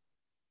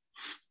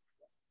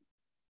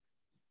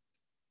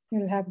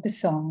 We'll have the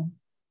song.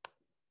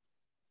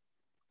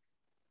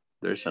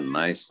 There's a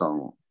nice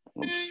song.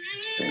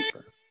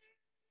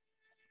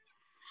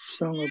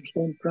 Song of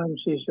Saint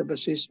Francis of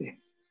Assisi.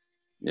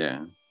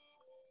 Yeah.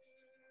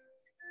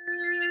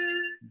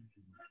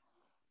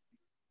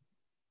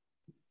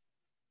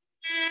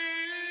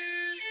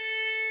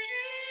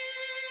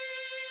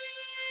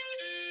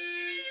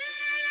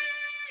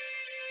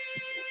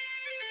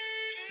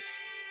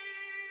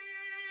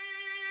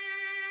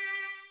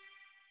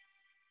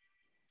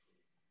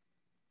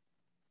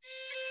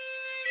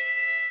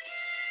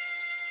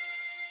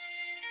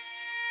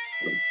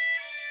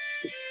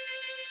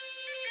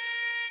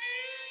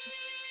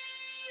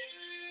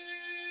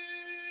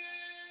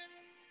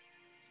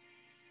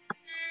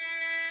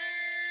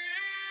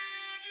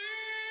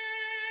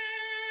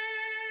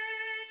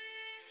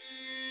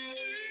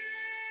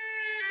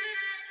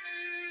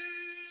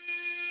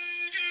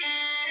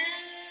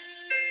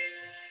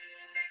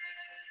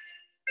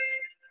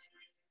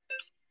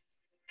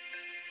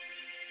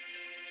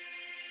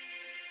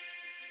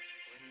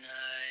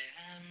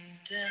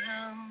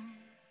 Down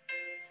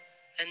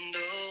and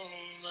oh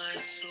my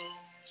soul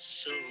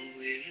so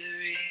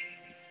weary,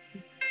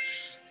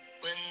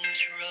 when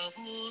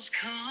troubles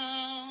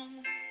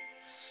come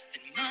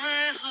and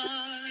my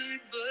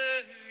heart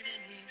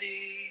burden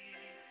be,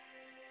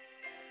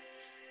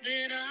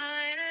 then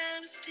I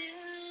am still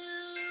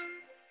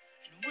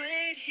and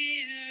wait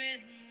here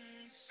in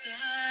the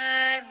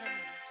silence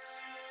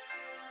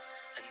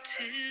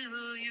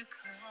until you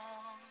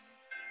come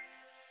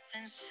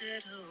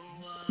the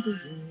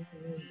one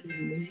with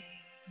me.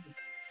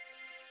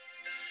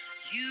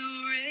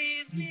 You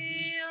raise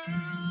me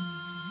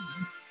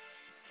up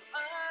so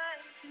I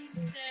can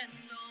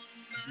stand on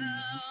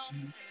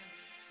mountains.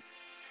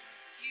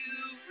 You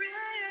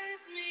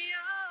raise me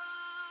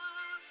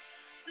up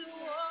to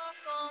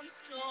walk on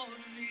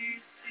stormy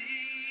seas.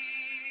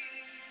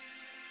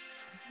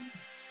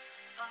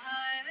 I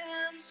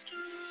am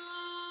strong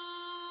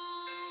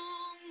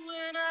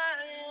when I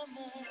am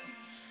on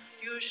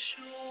your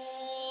shoulders.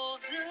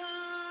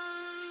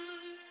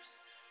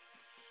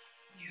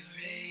 You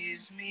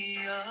raise me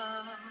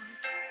up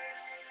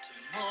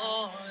to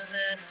more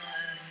than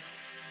I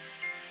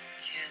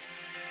can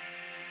be.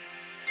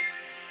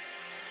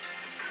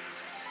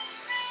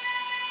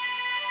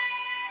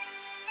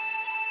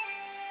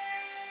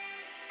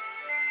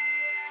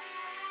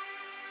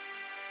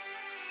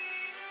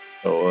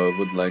 So I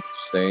would like to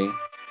say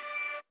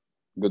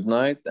good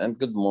night and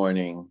good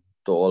morning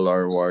to all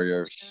our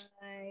warriors.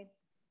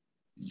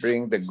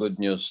 Bring the good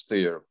news to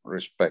your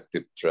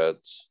respective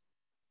threads.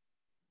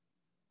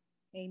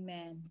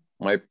 Amen.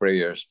 My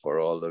prayers for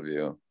all of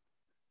you.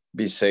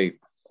 Be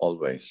safe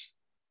always.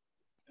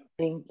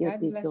 Thank you, God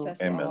bless Tito.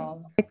 us Amen.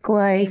 all.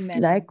 Likewise,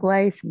 Amen.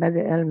 likewise,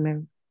 Brother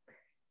Elmer.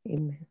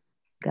 Amen.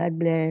 God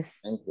bless.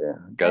 Thank you.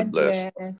 God bless. bless.